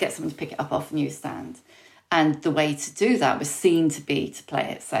had to get someone to pick it up off the newsstand. And the way to do that was seen to be to play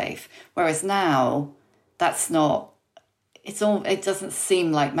it safe. Whereas now, that's not, it doesn't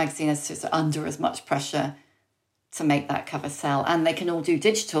seem like magazine editors are under as much pressure to make that cover sell. And they can all do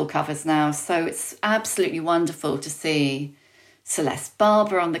digital covers now. So it's absolutely wonderful to see Celeste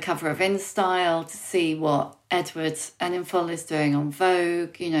Barber on the cover of InStyle, to see what Edward Enninful is doing on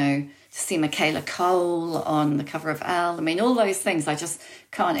Vogue, to see Michaela Cole on the cover of Elle. I mean, all those things, I just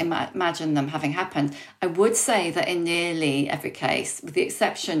can't imagine them having happened. I would say that in nearly every case, with the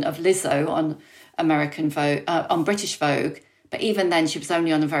exception of Lizzo on American Vogue, on British Vogue, but even then she was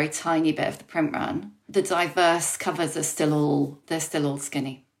only on a very tiny bit of the print run, the diverse covers are still all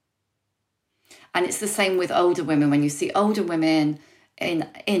skinny. And it's the same with older women. When you see older women in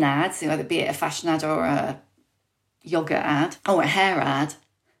ads, whether be it a fashion ad or a yogurt ad or a hair ad,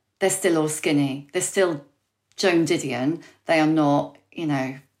 they're still all skinny. They're still Joan Didion. They are not,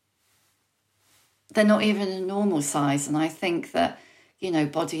 they're not even a normal size. And I think that,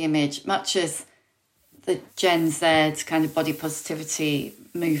 body image, much as the Gen Z kind of body positivity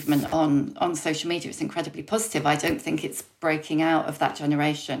movement on social media is incredibly positive, I don't think it's breaking out of that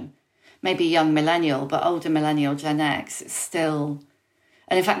generation. Maybe young millennial, but older millennial, Gen X, it's still...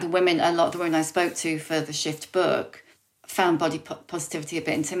 And in fact, a lot of the women I spoke to for the Shift book found body positivity a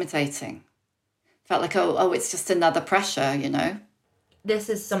bit intimidating. Felt like, it's just another pressure, This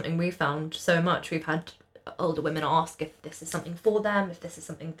is something we found so much. We've had older women ask if this is something for them, if this is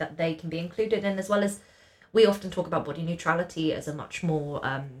something that they can be included in, as well as we often talk about body neutrality as a much more...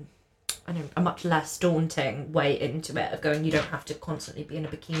 a much less daunting way into it, of going, you don't have to constantly be in a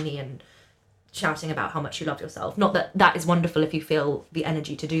bikini and shouting about how much you love yourself. Not that that is wonderful if you feel the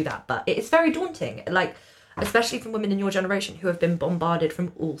energy to do that, but it's very daunting, like, especially from women in your generation who have been bombarded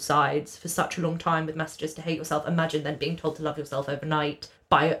from all sides for such a long time with messages to hate yourself. Imagine then being told to love yourself overnight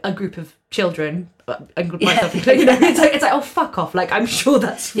by a group of children, and myself included. It's like, oh, fuck off. Like, I'm sure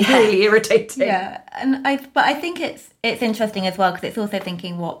that's really irritating. Yeah, but I think it's interesting as well, because it's also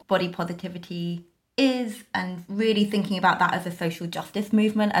thinking what body positivity is, and really thinking about that as a social justice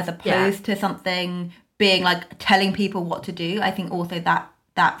movement, as opposed to something being like telling people what to do. I think also that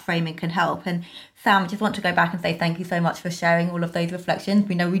framing can help. And Sam, I just want to go back and say thank you so much for sharing all of those reflections.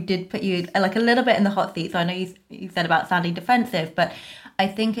 We know we did put you like a little bit in the hot seat, so I know you said about sounding defensive, but I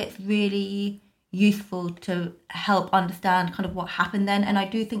think it's really useful to help understand kind of what happened then. And I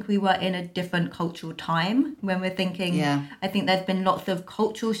do think we were in a different cultural time when we're thinking, I think there's been lots of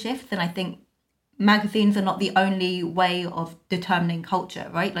cultural shifts, and I think magazines are not the only way of determining culture,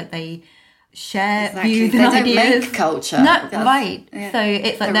 right? Like they share views and ideas. They don't make culture. No, right. Yeah. So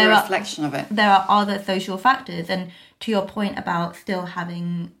it's like they're a reflection of it. There are other social factors, and to your point about still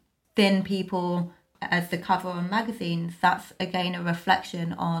having thin people as the cover on magazines, that's again a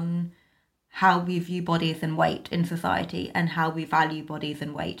reflection on how we view bodies and weight in society, and how we value bodies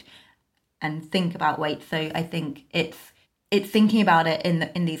and weight and think about weight. So I think it's thinking about it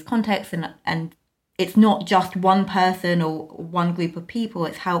in these contexts, and it's not just one person or one group of people,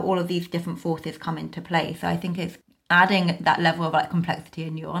 it's how all of these different forces come into play. So I think it's adding that level of like complexity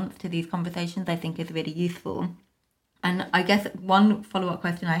and nuance to these conversations, I think is really useful. And I guess one follow-up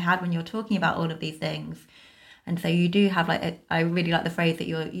question I had when you're talking about all of these things, and so you do have like, I really like the phrase that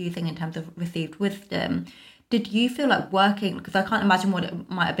you're using in terms of received wisdom. Did you feel like working, because I can't imagine what it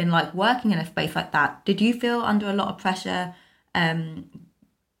might have been like working in a space like that, did you feel under a lot of pressure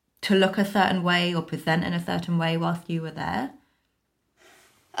to look a certain way or present in a certain way whilst you were there?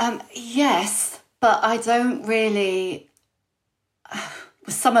 Yes, but I don't really...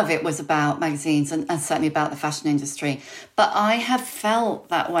 Some of it was about magazines and certainly about the fashion industry. But I have felt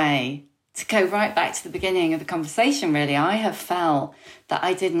that way, to go right back to the beginning of the conversation, really. I have felt that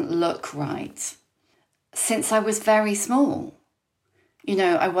I didn't look right since I was very small. You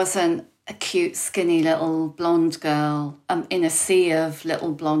know, I wasn't a cute, skinny little blonde girl in a sea of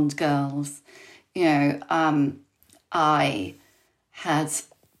little blonde girls. You know, I had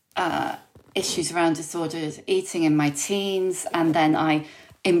issues around disordered eating in my teens, and then I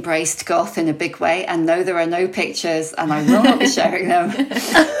embraced goth in a big way. And no, there are no pictures, and I will not be sharing them.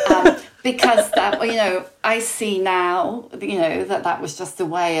 Because that, you know, I see now, you know, that was just a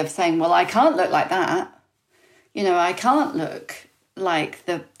way of saying, well, I can't look like that. You know, I can't look like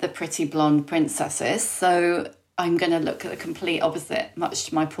the pretty blonde princesses, so I'm going to look at the complete opposite, much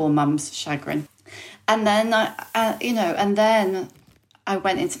to my poor mum's chagrin. And then, I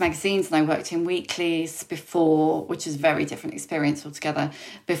went into magazines and I worked in weeklies before, which is a very different experience altogether,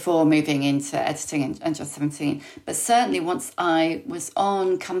 before moving into editing and Just 17. But certainly once I was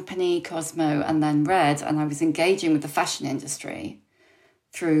on Company, Cosmo, and then Red, and I was engaging with the fashion industry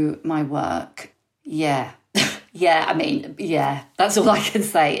through my work, yeah, that's all I can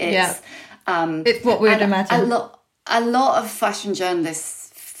say. It's what we'd imagine. A lot of fashion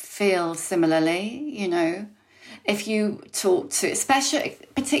journalists feel similarly, you know. If you talk to,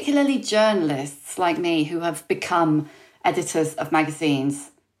 particularly journalists like me who have become editors of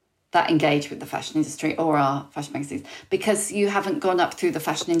magazines that engage with the fashion industry or are fashion magazines, because you haven't gone up through the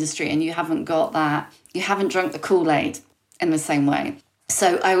fashion industry and you haven't got that, you haven't drunk the Kool-Aid in the same way.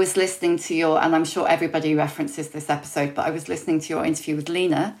 So I was listening to and I'm sure everybody references this episode, but I was listening to your interview with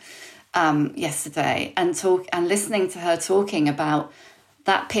Lena yesterday and listening to her talking about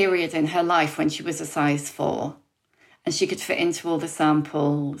that period in her life when she was a size 4. And she could fit into all the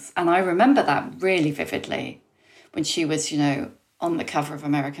samples. And I remember that really vividly when she was, you know, on the cover of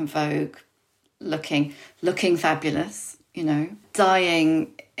American Vogue, looking fabulous, you know,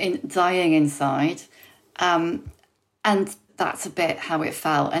 dying inside. And that's a bit how it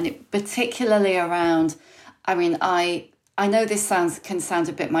felt. And it particularly around, I mean, I know this can sound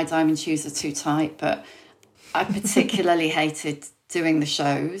a bit, my diamond shoes are too tight, but I particularly hated doing the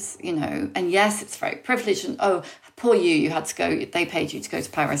shows, you know. And yes, it's very privileged. And poor you had to go, they paid you to go to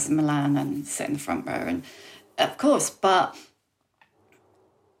Paris and Milan and sit in the front row. And of course, but,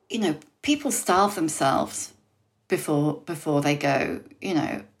 you know, people starve themselves before they go, you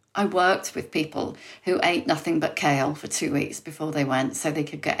know. I worked with people who ate nothing but kale for 2 weeks before they went so they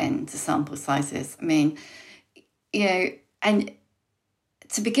could get into sample sizes. I mean, you know, and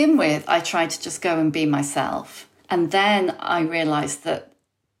to begin with, I tried to just go and be myself. And then I realised that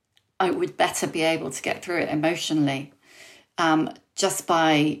I would better be able to get through it emotionally just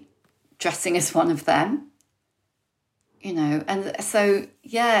by dressing as one of them, you know. And so,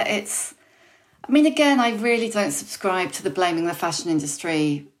 yeah, I mean, again, I really don't subscribe to the blaming the fashion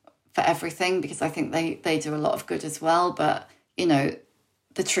industry for everything, because I think they do a lot of good as well. But, you know,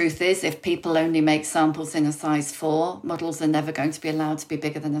 the truth is, if people only make samples in a size 4, models are never going to be allowed to be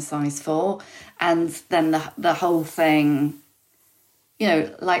bigger than a size 4. And then the whole thing, you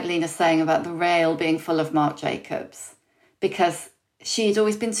know, like Lena's saying about the rail being full of Marc Jacobs, because she had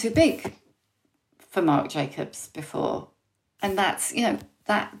always been too big for Marc Jacobs before. And that's, you know,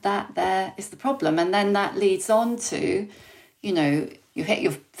 that there is the problem. And then that leads on to, you know, you hit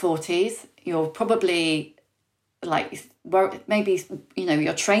your 40s, you're probably like, maybe, you know,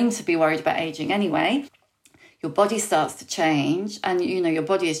 you're trained to be worried about aging anyway. Your body starts to change, and, you know, your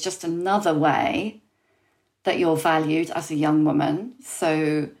body is just another way that you're valued as a young woman.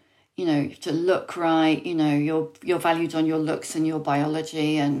 So, you know, you have to look right, you know, you're valued on your looks and your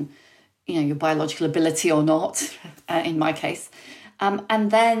biology and, you know, your biological ability or not, in my case. And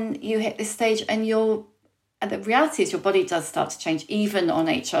then you hit this stage and the reality is your body does start to change, even on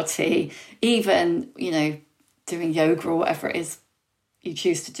HRT, even, you know, doing yoga or whatever it is you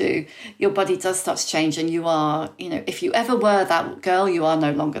choose to do, your body does start to change, and you are, you know, if you ever were that girl, you are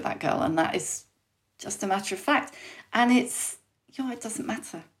no longer that girl. And that is just a matter of fact. And it's, you know, it doesn't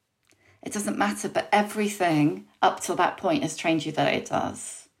matter. it doesn't matter. But everything up till that point has trained you that it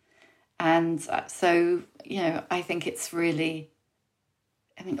does. And so, I think it's really,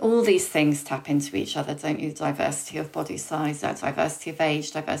 all these things tap into each other, don't you? Diversity of body size, diversity of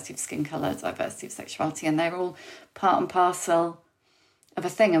age, diversity of skin colour, diversity of sexuality, and they're all part and parcel of a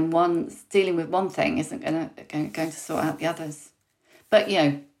thing. And dealing with one thing isn't going to sort out the others. But,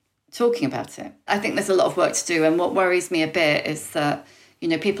 talking about it, I think there's a lot of work to do. And what worries me a bit is that,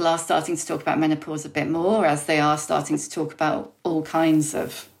 people are starting to talk about menopause a bit more, as they are starting to talk about all kinds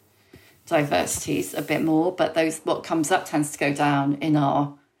of diversities a bit more, but what comes up tends to go down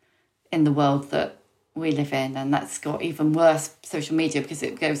in the world that we live in, and that's got even worse social media, because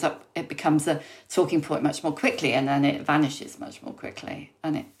it becomes a talking point much more quickly, and then it vanishes much more quickly,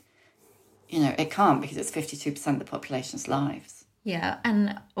 and it can't, because it's 52% of the population's lives. Yeah,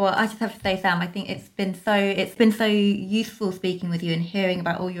 and I just have to say, Sam, I think it's been so useful speaking with you and hearing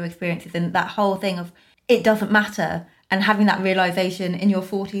about all your experiences, and that whole thing of it doesn't matter, and having that realization in your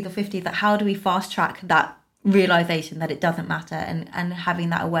 40s or 50s, that how do we fast track that realization that it doesn't matter, and having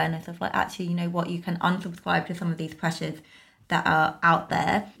that awareness of like, actually, you know what, you can unsubscribe to some of these pressures that are out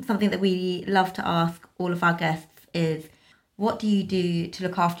there. Something that we love to ask all of our guests is, what do you do to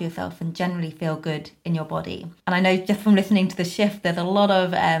look after yourself and generally feel good in your body? And I know just from listening to The Shift, there's a lot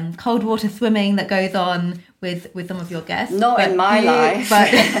of cold water swimming that goes on with some of your guests. Not in my life.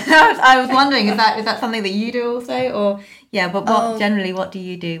 But I was wondering, is that something that you do also? Or generally, what do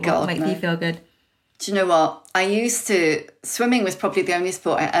you do? What makes you feel good? Do you know what? Swimming was probably the only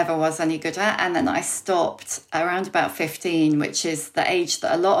sport I ever was any good at. And then I stopped around about 15, which is the age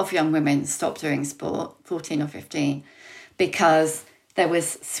that a lot of young women stop doing sport, 14 or 15. Because there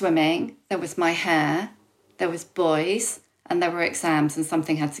was swimming, there was my hair, there was boys, and there were exams, and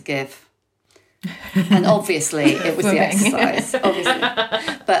something had to give. And obviously it was the exercise, obviously.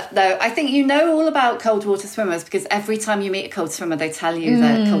 But no, I think all about cold water swimmers, because every time you meet a cold swimmer, they tell you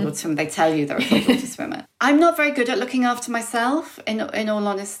they're a cold water swimmer, they tell you they're a cold water swimmer. I'm not very good at looking after myself, in all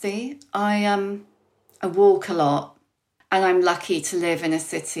honesty. I walk a lot, and I'm lucky to live in a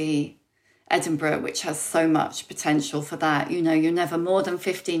city, Edinburgh, which has so much potential for that. You're never more than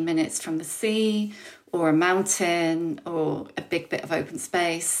 15 minutes from the sea or a mountain or a big bit of open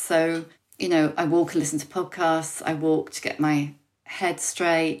space. So, I walk and listen to podcasts. I walk to get my head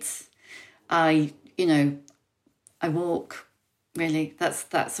straight. I walk, really.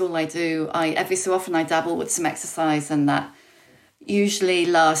 That's all I do. Every so often I dabble with some exercise, and that usually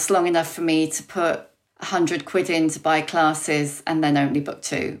lasts long enough for me to put 100 quid in to buy classes and then only book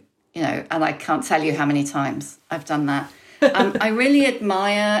 2. And I can't tell you how many times I've done that. I really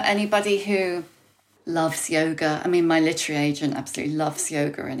admire anybody who loves yoga. My literary agent absolutely loves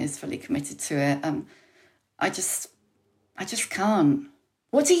yoga and is fully committed to it. I just can't.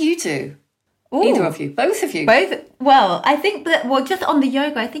 What do you do? Ooh. Either of you? Both of you? Both. Well, I think that, just on the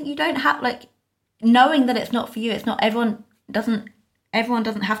yoga, I think you don't have, knowing that it's not for you, it's not, everyone doesn't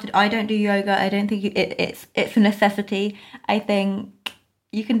have to, I don't do yoga. I don't think it's a necessity. I think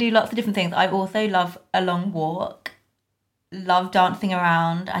you can do lots of different things. I also love a long walk, love dancing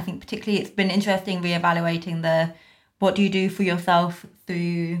around. I think particularly it's been interesting reevaluating what do you do for yourself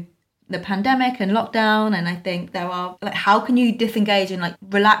through the pandemic and lockdown. And I think there are, how can you disengage and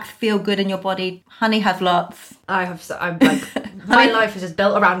relax, feel good in your body? Honey has lots. I'm my life is just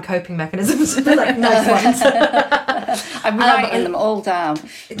built around coping mechanisms. Nice ones. I'm writing them all down.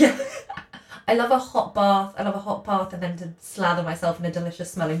 Yeah. I love a hot bath. And then to slather myself in a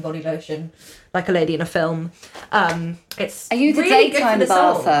delicious smelling body lotion, like a lady in a film. Are you the really daytime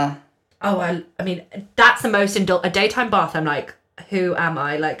bather? Oh, I mean, that's the most a daytime bath. I'm like, who am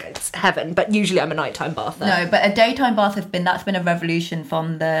I? It's heaven. But usually I'm a nighttime bather. No, but a daytime bath that's been a revolution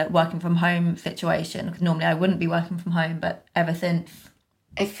from the working from home situation. Because normally I wouldn't be working from home, but ever since.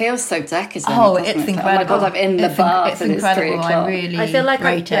 It feels so decadent. Oh, it's incredible. Oh my God, I'm in the bath. It's incredible. I feel like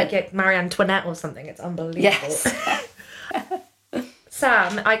I'm like Marie Antoinette or something. It's unbelievable. Yes.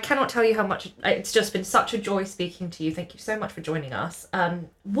 Sam, I cannot tell you how much it's just been such a joy speaking to you. Thank you so much for joining us.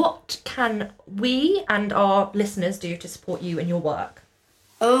 What can we and our listeners do to support you in your work?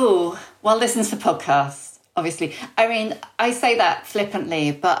 Oh, well, listen to podcasts, obviously. I say that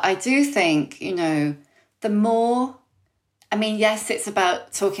flippantly, but I do think, the more... yes, it's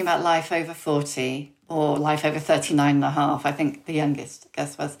about talking about life over 40 or life over 39 and a half. I think the youngest, I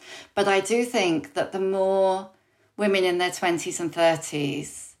guess, was. But I do think that the more women in their 20s and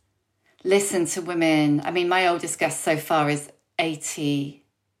 30s listen to women. My oldest guest so far is 80,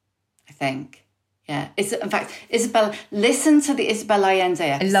 I think. Yeah. In fact, Isabel, listen to the Isabel Allende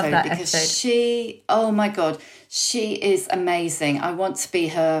episode. I love that because episode. She, oh my God, she is amazing. I want to be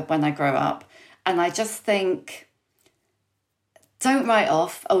her when I grow up. And I just think, don't write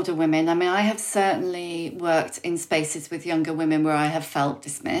off older women. I mean, I have certainly worked in spaces with younger women where I have felt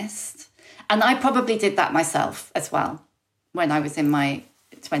dismissed. And I probably did that myself as well. When I was in my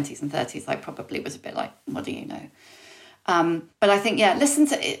 20s and 30s, I probably was a bit like, what do you know? But I think, listen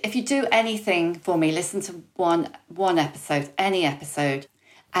to, if you do anything for me, listen to one episode, any episode,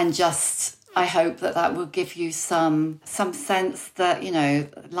 and just, I hope that will give you some sense that, you know,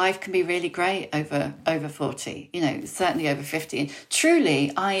 life can be really great over 40, you know, certainly over 50. And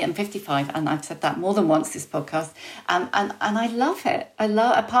truly, I am 55, and I've said that more than once this podcast, and I love it.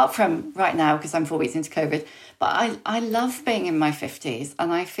 Apart from right now, because I'm 4 weeks into COVID, but I love being in my 50s,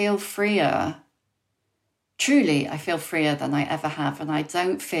 and I feel freer. Truly, I feel freer than I ever have. And I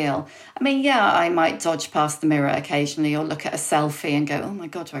don't feel, I mean, I might dodge past the mirror occasionally or look at a selfie and go, oh my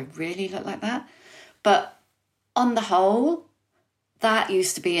God, do I really look like that? But on the whole, that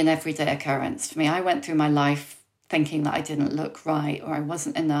used to be an everyday occurrence for me. I went through my life thinking that I didn't look right or I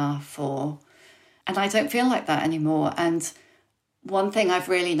wasn't enough, and I don't feel like that anymore. And one thing I've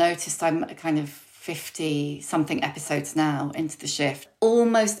really noticed, I'm kind of 50-something episodes now into the shift.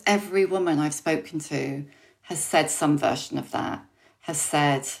 Almost every woman I've spoken to has said some version of that, has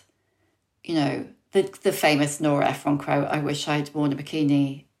said, you know, the famous Nora Ephron quote, I wish I'd worn a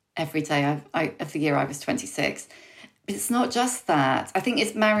bikini every day of the year I was 26. But it's not just that. I think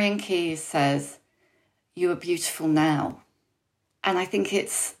it's Marion Keyes says, you are beautiful now. And I think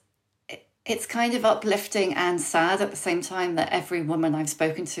it's kind of uplifting and sad at the same time that every woman I've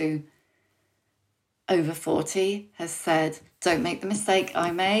spoken to over 40 has said, don't make the mistake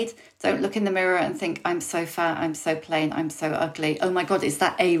I made. Don't look in the mirror and think, I'm so fat, I'm so plain, I'm so ugly. Oh my God, is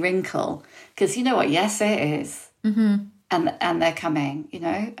that a wrinkle? Because you know what? Yes, it is. Mm-hmm. And they're coming, you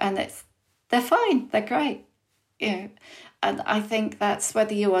know, and they're fine. They're great, you know. And I think that's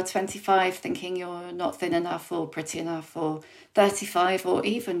whether you are 25 thinking you're not thin enough or pretty enough, or 35 or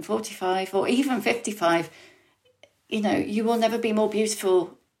even 45 or even 55, you know, you will never be more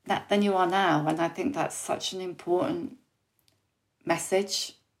beautiful than you are now. And I think that's such an important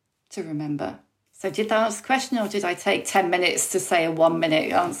message to remember. So did that answer the question, or did I take 10 minutes to say a 1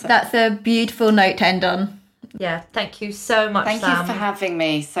 minute answer? That's a beautiful note to end on. Yeah, thank you so much, Thank Sam. you for having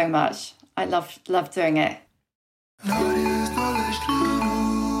me so much. I love doing it.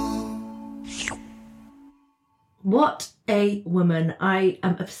 What a woman. I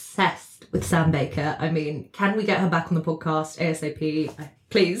am obsessed with Sam Baker. I mean, can we get her back on the podcast ASAP?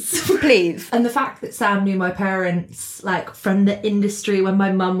 Please. Please. And the fact that Sam knew my parents, like, from the industry when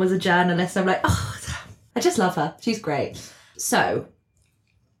my mum was a journalist, I'm like, oh, I just love her. She's great. So,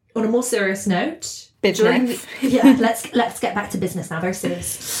 on a more serious note... Business. Let's get back to business now, very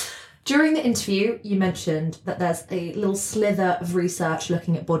serious. During the interview, you mentioned that there's a little slither of research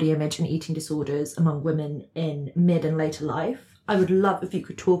looking at body image and eating disorders among women in mid and later life. I would love if you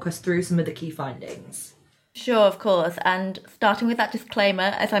could talk us through some of the key findings. Sure, of course. And starting with that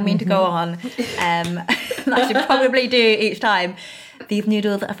disclaimer, as I mean to go on, I should probably do each time. These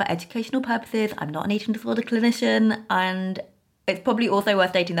noodles are for educational purposes. I'm not an eating disorder clinician, and it's probably also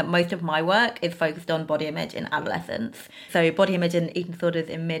worth stating that most of my work is focused on body image in adolescence. So body image and eating disorders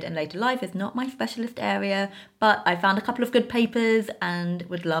in mid and later life is not my specialist area, but I found a couple of good papers and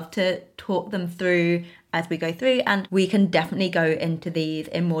would love to talk them through as we go through. And we can definitely go into these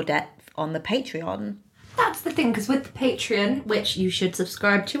in more depth on the Patreon. That's the thing, because with the Patreon, which you should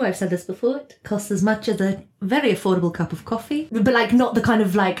subscribe to, I've said this before, it costs as much as a very affordable cup of coffee. But, like, not the kind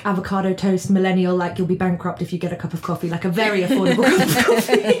of, like, avocado toast millennial, like, you'll be bankrupt if you get a cup of coffee, like a very affordable cup of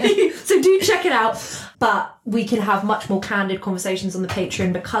coffee. So do check it out. But we can have much more candid conversations on the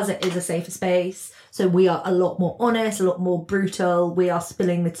Patreon because it is a safer space. So we are a lot more honest, a lot more brutal. We are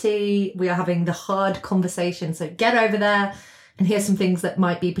spilling the tea. We are having the hard conversation. So get over there. And here's some things that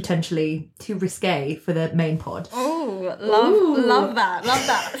might be potentially too risque for the main pod. Oh, love that.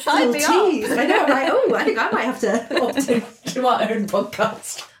 Sign me up. I know, like, I think I might have to opt into our own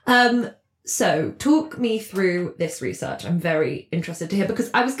podcast. So talk me through this research. I'm very interested to hear,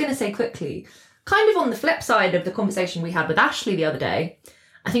 because I was going to say quickly, kind of on the flip side of the conversation we had with Ashley the other day,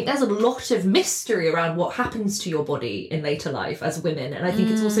 I think there's a lot of mystery around what happens to your body in later life as women. And I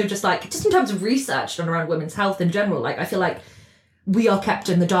think it's also just in terms of research done around women's health in general, like, I feel like we are kept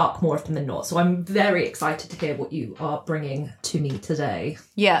in the dark more often than not. So I'm very excited to hear what you are bringing to me today.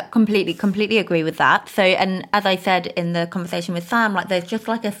 Yeah, completely agree with that. So, and as I said in the conversation with Sam, like there's just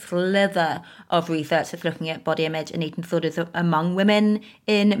like a slither of research that's looking at body image and eating disorders among women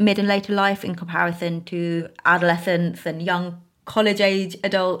in mid and later life in comparison to adolescents and young college-age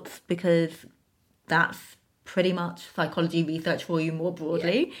adults, because that's pretty much psychology research for you more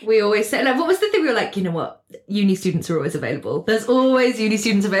broadly. Yeah. We always say, like, what was the thing? We were like, you know what? Uni students are always available. There's always uni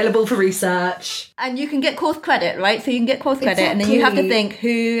students available for research. And you can get course credit, right? So you can get course credit, and then you have to think, who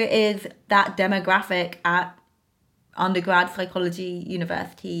is that demographic at undergrad psychology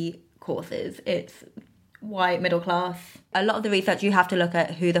university courses? It's white, middle class. A lot of the research, you have to look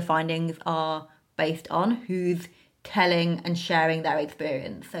at who the findings are based on, who's telling and sharing their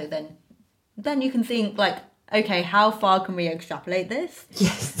experience. So then you can think, like, okay, how far can we extrapolate this?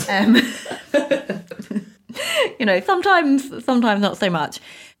 Yes. You know, sometimes not so much.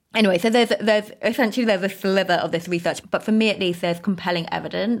 Anyway, so there's essentially a slither of this research, but for me at least, there's compelling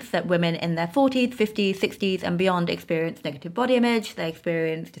evidence that women in their 40s, 50s, 60s and beyond experience negative body image, they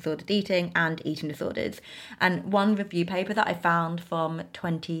experience disordered eating and eating disorders. And one review paper that I found from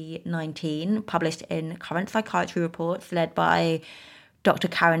 2019, published in Current Psychiatry Reports, led by Dr.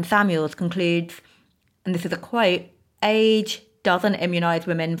 Karen Samuels, concludes, and this is a quote, age doesn't immunise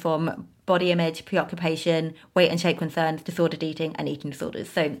women from body image, preoccupation, weight and shape concerns, disordered eating and eating disorders.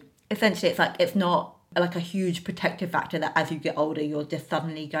 So essentially it's not like a huge protective factor that as you get older you're just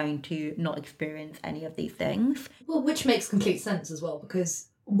suddenly going to not experience any of these things. Well, which makes complete sense as well, because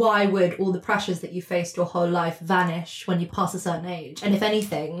why would all the pressures that you faced your whole life vanish when you pass a certain age? And if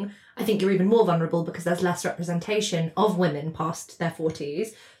anything, I think you're even more vulnerable because there's less representation of women past their 40s.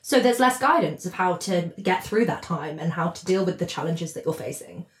 So there's less guidance of how to get through that time and how to deal with the challenges that you're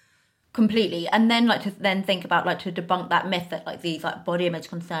facing. Completely. And then to debunk that myth that like these like body image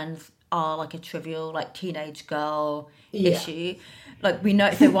concerns are like a trivial like teenage girl issue. Like we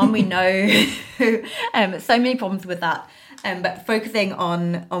know, so we know so many problems with that. But focusing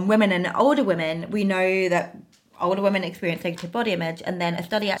on women and older women, we know that older women experience negative body image. And then a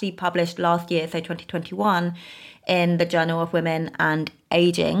study actually published last year, so 2021, in the Journal of Women and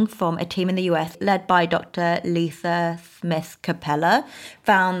Aging from a team in the US led by Dr. Lisa Smith Capella,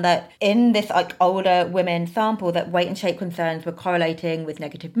 found that in this like older women sample that weight and shape concerns were correlating with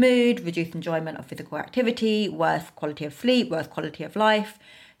negative mood, reduced enjoyment of physical activity, worse quality of sleep, worse quality of life.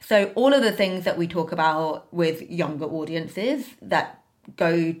 So all of the things that we talk about with younger audiences that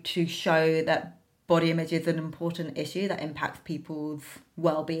go to show that body image is an important issue that impacts people's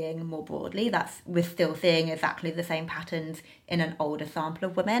well-being more broadly. We're still seeing exactly the same patterns in an older sample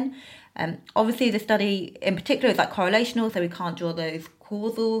of women. Obviously, the study in particular is like correlational, so we can't draw those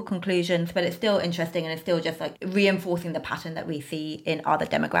causal conclusions, but it's still interesting and it's still just like reinforcing the pattern that we see in other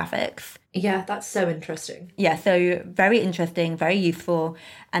demographics. Yeah, that's so interesting. Yeah, so very interesting, very useful.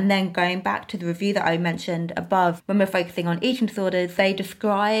 And then going back to the review that I mentioned above, when we're focusing on eating disorders, they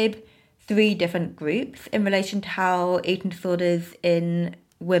describe 3 different groups in relation to how eating disorders in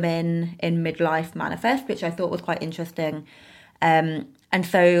women in midlife manifest, which I thought was quite interesting. And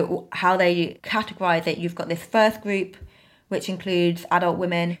so how they categorise it, you've got this first group, which includes adult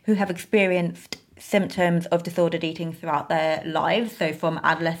women who have experienced symptoms of disordered eating throughout their lives, so from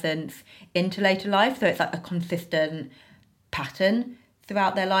adolescence into later life. So it's like a consistent pattern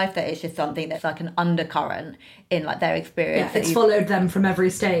throughout their life, that it's just something that's like an undercurrent in like their experience. Yeah, it's followed them from every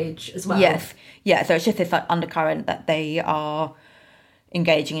stage as well. Yes. Yeah, so it's just this like undercurrent that they are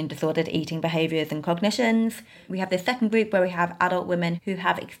engaging in disordered eating behaviours and cognitions. We have this second group where we have adult women who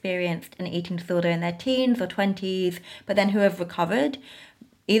have experienced an eating disorder in their teens or 20s, but then who have recovered,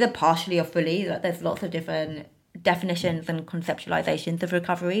 either partially or fully. Like, there's lots of different definitions and conceptualizations of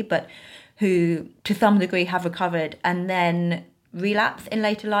recovery, but who to some degree have recovered and then relapse in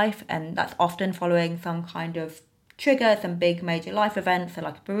later life, and that's often following some kind of trigger, some big major life events, so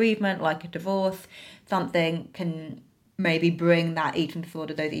like a bereavement, like a divorce. Something can maybe bring that eating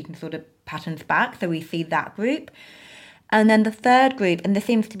disorder, those eating disorder patterns back, so we see that group. And then the third group, and this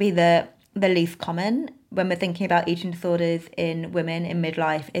seems to be the least common when we're thinking about eating disorders in women in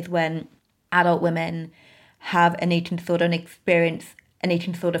midlife, is when adult women have an eating disorder and experience an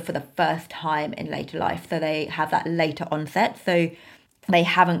eating disorder for the first time in later life. So they have that later onset. So they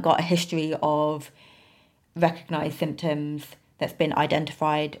haven't got a history of recognised symptoms that's been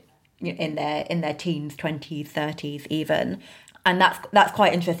identified in their teens, 20s, 30s even. And that's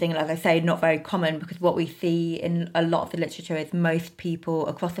quite interesting. And as I say, not very common, because what we see in a lot of the literature is most people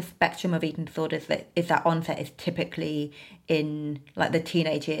across the spectrum of eating disorders that onset is typically in like the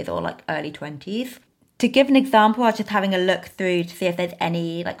teenage years or like early 20s. To give an example, I was just having a look through to see if there's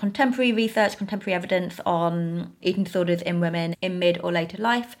any like contemporary research, contemporary evidence on eating disorders in women in mid or later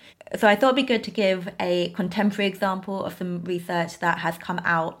life. So I thought it'd be good to give a contemporary example of some research that has come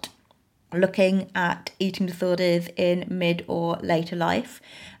out looking at eating disorders in mid or later life.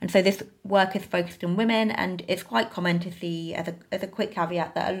 And so this work is focused on women, and it's quite common to see, as a quick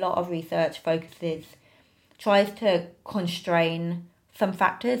caveat, that a lot of research tries to constrain some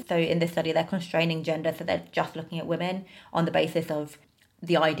factors. So in this study, they're constraining gender, so they're just looking at women on the basis of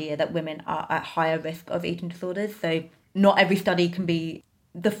the idea that women are at higher risk of eating disorders. So not every study can be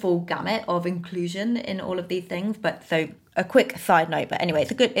the full gamut of inclusion in all of these things, but so a quick side note, but anyway,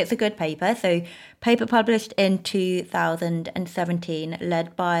 it's a good paper. So paper published in 2017,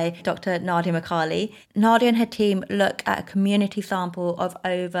 led by Dr. Nadia Makali. Nadia and her team look at a community sample of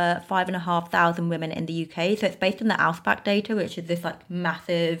over 5,500 women in the UK. So it's based on the Ausback data, which is this like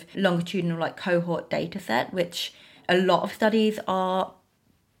massive longitudinal like cohort data set, which a lot of studies are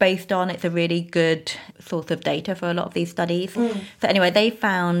based on. It's a really good source of data for a lot of these studies. So anyway, they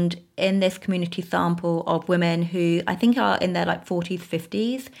found in this community sample of women who I think are in their like 40s,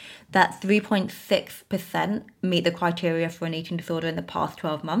 50s, that 3.6% meet the criteria for an eating disorder in the past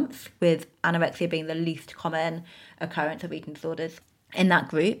 12 months, with anorexia being the least common occurrence of eating disorders in that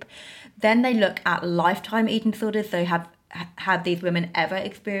group. Then they look at lifetime eating disorders, so have these women ever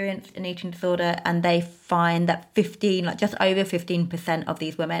experienced an eating disorder, and they find that just over 15% of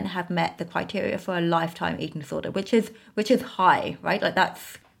these women have met the criteria for a lifetime eating disorder, which is high, right? Like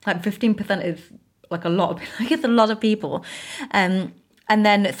that's like 15% is like a lot, like it's a lot of people. And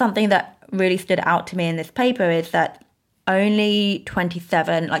then something that really stood out to me in this paper is that only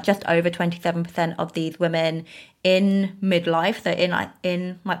 27, like just over 27% of these women in midlife, so in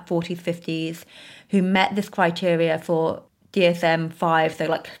like 40s, 50s, who met this criteria for DSM-5, so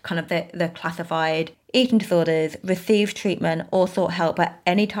like kind of the classified eating disorders, received treatment or sought help at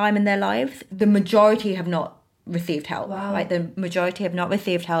any time in their lives. The majority have not received help, right? The majority have not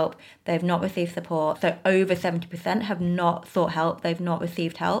received help. They've not received support. So over 70% have not sought help. They've not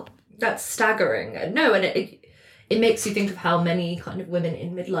received help. That's staggering. No, and it makes you think of how many kind of women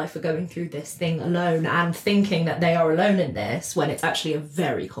in midlife are going through this thing alone and thinking that they are alone in this when it's actually a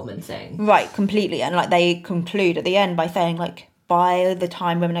very common thing. Right, completely. And like they conclude at the end by saying like by the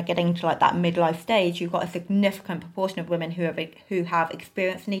time women are getting to like that midlife stage, you've got a significant proportion of women who have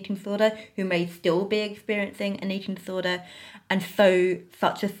experienced an eating disorder, who may still be experiencing an eating disorder. And so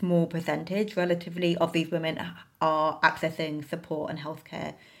such a small percentage relatively of these women are accessing support and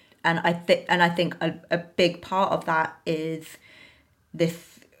healthcare. And I think a big part of that is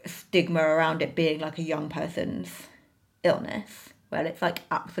this stigma around it being like a young person's illness, where it's like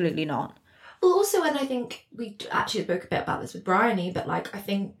absolutely not. Well, also, and I think we actually spoke a bit about this with Bryony, but like I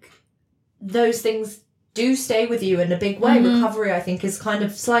think those things do stay with you in a big way. Mm-hmm. Recovery, I think, is kind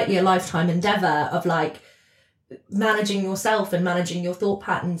of slightly a lifetime endeavour of like managing yourself and managing your thought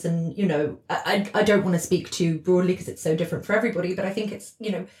patterns. And, you know, I don't want to speak too broadly because it's so different for everybody, but I think it's,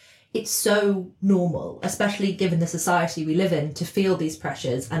 you know, it's so normal, especially given the society we live in, to feel these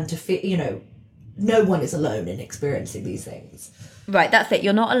pressures and to feel, you know, no one is alone in experiencing these things. Right, that's it.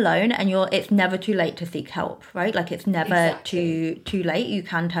 You're not alone, and it's never too late to seek help, right? Like it's never too late. You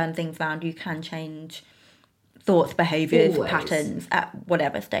can turn things around. You can change thoughts, behaviours, patterns at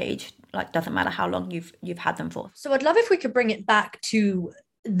whatever stage. Like doesn't matter how long you've had them for. So I'd love if we could bring it back to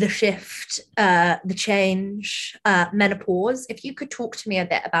the shift, the change, menopause. If you could talk to me a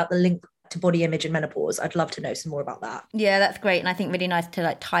bit about the link to body image and menopause, I'd love to know some more about that. Yeah, that's great. And I think really nice to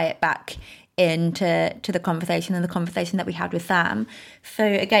like tie it back into the conversation and the conversation that we had with Sam. So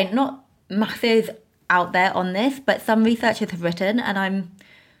again, not masses out there on this, but some researchers have written, and I'm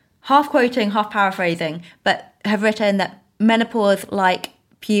half quoting, half paraphrasing, but have written that menopause, like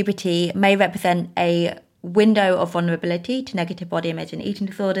puberty, may represent a window of vulnerability to negative body image and eating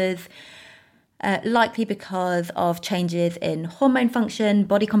disorders, likely because of changes in hormone function,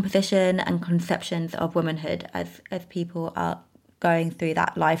 body composition, and conceptions of womanhood as people are going through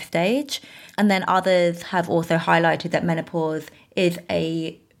that life stage. And then others have also highlighted that menopause is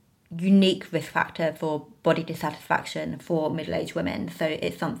a unique risk factor for body dissatisfaction for middle-aged women. So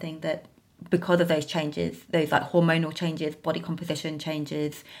it's something that, because of those changes, those like hormonal changes, body composition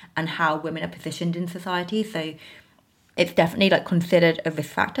changes, and how women are positioned in society. So it's definitely like considered a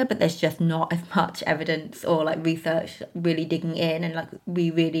risk factor, but there's just not as much evidence or like research really digging in. And like we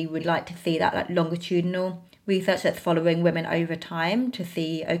really would like to see that like longitudinal research that's following women over time to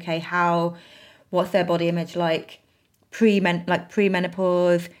see, okay, what's their body image like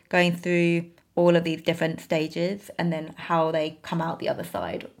pre-menopause, going through all of these different stages, and then how they come out the other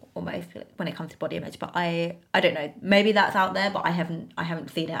side almost when it comes to body image. But I don't know. Maybe that's out there, but I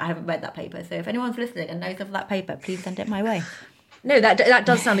haven't seen it. I haven't read that paper. So if anyone's listening and knows of that paper, please send it my way. No, that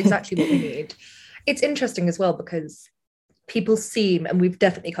does sound exactly what we need. It's interesting as well because people seem, and we've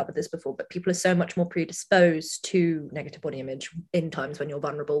definitely covered this before, but people are so much more predisposed to negative body image in times when you're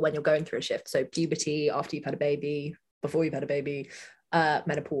vulnerable, when you're going through a shift. So puberty, after you've had a baby, before you've had a baby,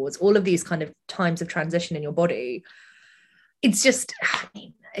 menopause, all of these kind of times of transition in your body. It's just, I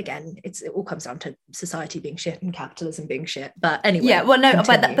mean, again, it all comes down to society being shit and capitalism being shit. But anyway, yeah, well, no,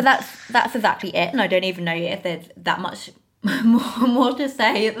 but that's exactly it. And I don't even know if there's that much more to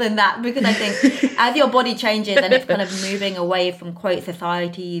say than that, because I think as your body changes and it's kind of moving away from, quote,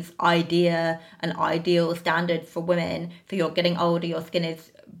 society's idea and ideal standards for women, so you're getting older, your skin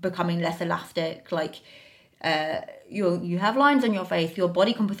is becoming less elastic, like you have lines on your face, your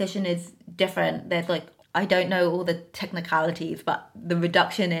body composition is different. There's like, I don't know all the technicalities, but the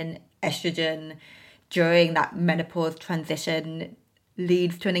reduction in estrogen during that menopause transition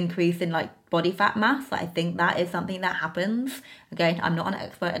leads to an increase in like body fat mass. I think that is something that happens. Again, I'm not an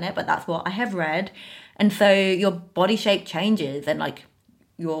expert in it, but that's what I have read. And so your body shape changes and like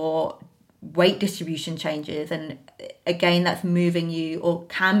your weight distribution changes. And again, that's moving you, or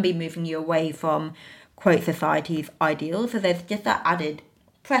can be moving you, away from, quote, society's ideals. So there's just that added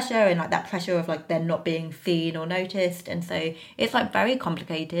pressure, and like that pressure of like they're not being seen or noticed, and so it's like very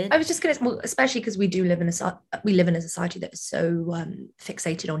complicated. I was just gonna, well, especially because we live in a society that is so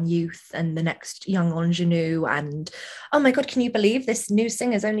fixated on youth and the next young ingenue, and oh my god, can you believe this new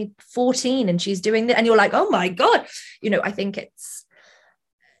singer's only 14 and she's doing this, and you're like, oh my god, you know. I think it's,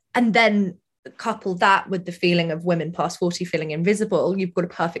 and then couple that with the feeling of women past 40 feeling invisible, you've got a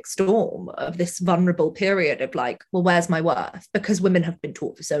perfect storm of this vulnerable period of like, well, where's my worth? Because women have been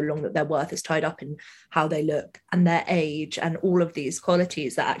taught for so long that their worth is tied up in how they look and their age and all of these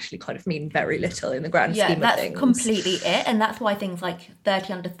qualities that actually kind of mean very little in the grand scheme of things. Yeah, that's completely it. And that's why things like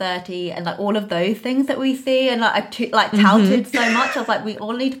 30 under 30 and like all of those things that we see and like touted so much, I was like, we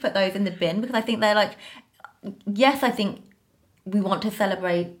all need to put those in the bin, because I think they're like, yes, I think we want to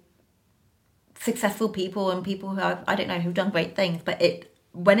celebrate successful people and people who are, I don't know, who've done great things, but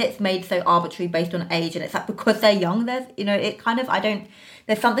when it's made so arbitrary based on age, and it's like because they're young, there's, you know, it kind of,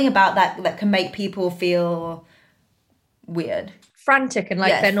 there's something about that can make people feel weird, frantic, and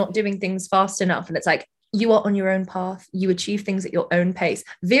like they're not doing things fast enough. And it's like, you are on your own path, you achieve things at your own pace.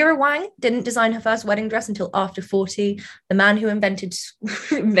 Vera Wang didn't design her first wedding dress until after 40. The man who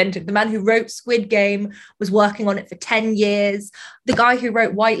the man who wrote Squid Game was working on it for 10 years. The guy who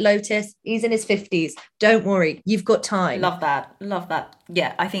wrote White Lotus, he's in his 50s. Don't worry, you've got time. Love that.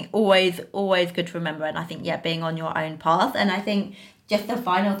 Yeah, I think always good to remember. And I think, being on your own path. And I think just the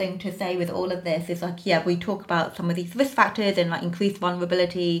final thing to say with all of this is like, we talk about some of these risk factors and like increased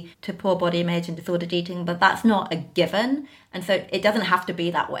vulnerability to poor body image and disordered eating, but that's not a given. And so it doesn't have to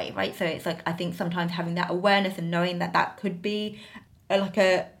be that way, right? So it's like, I think sometimes having that awareness and knowing that could be a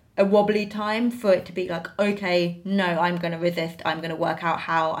wobbly time for it to be like, okay, no, I'm going to resist. I'm going to work out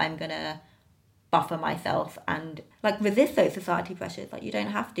how I'm going to buffer myself and like resist those society pressures. Like you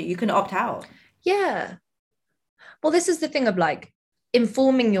don't have to, you can opt out. Yeah. Well, this is the thing of like,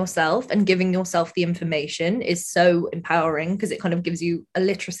 informing yourself and giving yourself the information is so empowering, because it kind of gives you a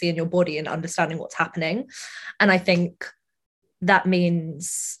literacy in your body and understanding what's happening. And I think that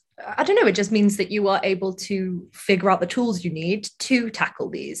means, I don't know, it just means that you are able to figure out the tools you need to tackle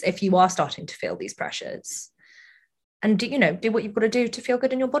these if you are starting to feel these pressures. And do what you've got to do to feel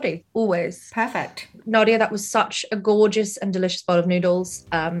good in your body, always. Perfect. Nadia, that was such a gorgeous and delicious bowl of noodles.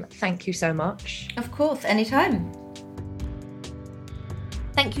 Thank you so much. Of course, anytime.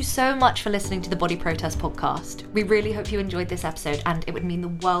 Thank you so much for listening to the Body Protest podcast. We really hope you enjoyed this episode, and it would mean the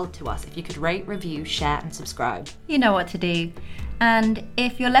world to us if you could rate, review, share and subscribe. You know what to do. And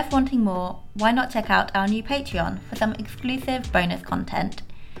if you're left wanting more, why not check out our new Patreon for some exclusive bonus content.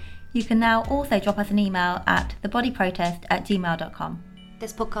 You can now also drop us an email at thebodyprotest@gmail.com.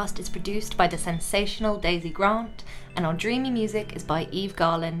 This podcast is produced by the sensational Daisy Grant, and our dreamy music is by Eve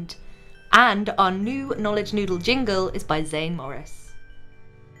Garland. And our new Knowledge Noodle jingle is by Zane Morris.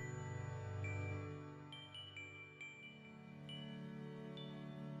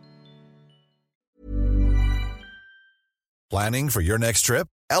 Planning for your next trip?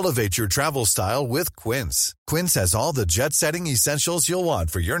 Elevate your travel style with Quince. Quince has all the jet-setting essentials you'll want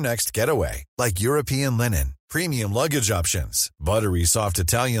for your next getaway, like European linen, premium luggage options, buttery soft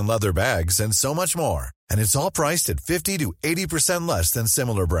Italian leather bags, and so much more. And it's all priced at 50 to 80% less than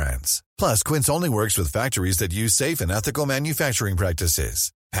similar brands. Plus, Quince only works with factories that use safe and ethical manufacturing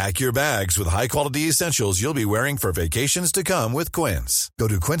practices. Pack your bags with high-quality essentials you'll be wearing for vacations to come with Quince. Go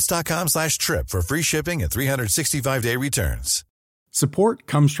to quince.com/trip for free shipping and 365-day returns. Support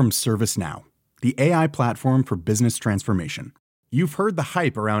comes from ServiceNow, the AI platform for business transformation. You've heard the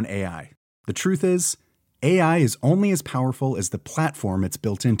hype around AI. The truth is, AI is only as powerful as the platform it's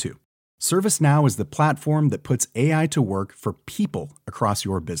built into. ServiceNow is the platform that puts AI to work for people across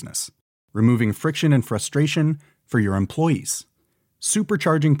your business, removing friction and frustration for your employees,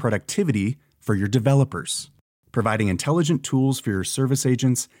 supercharging productivity for your developers, providing intelligent tools for your service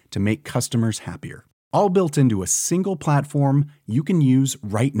agents to make customers happier, all built into a single platform you can use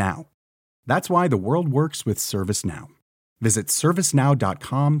right now. That's why the world works with ServiceNow. Visit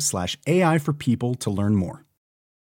servicenow.com/AI for people to learn more.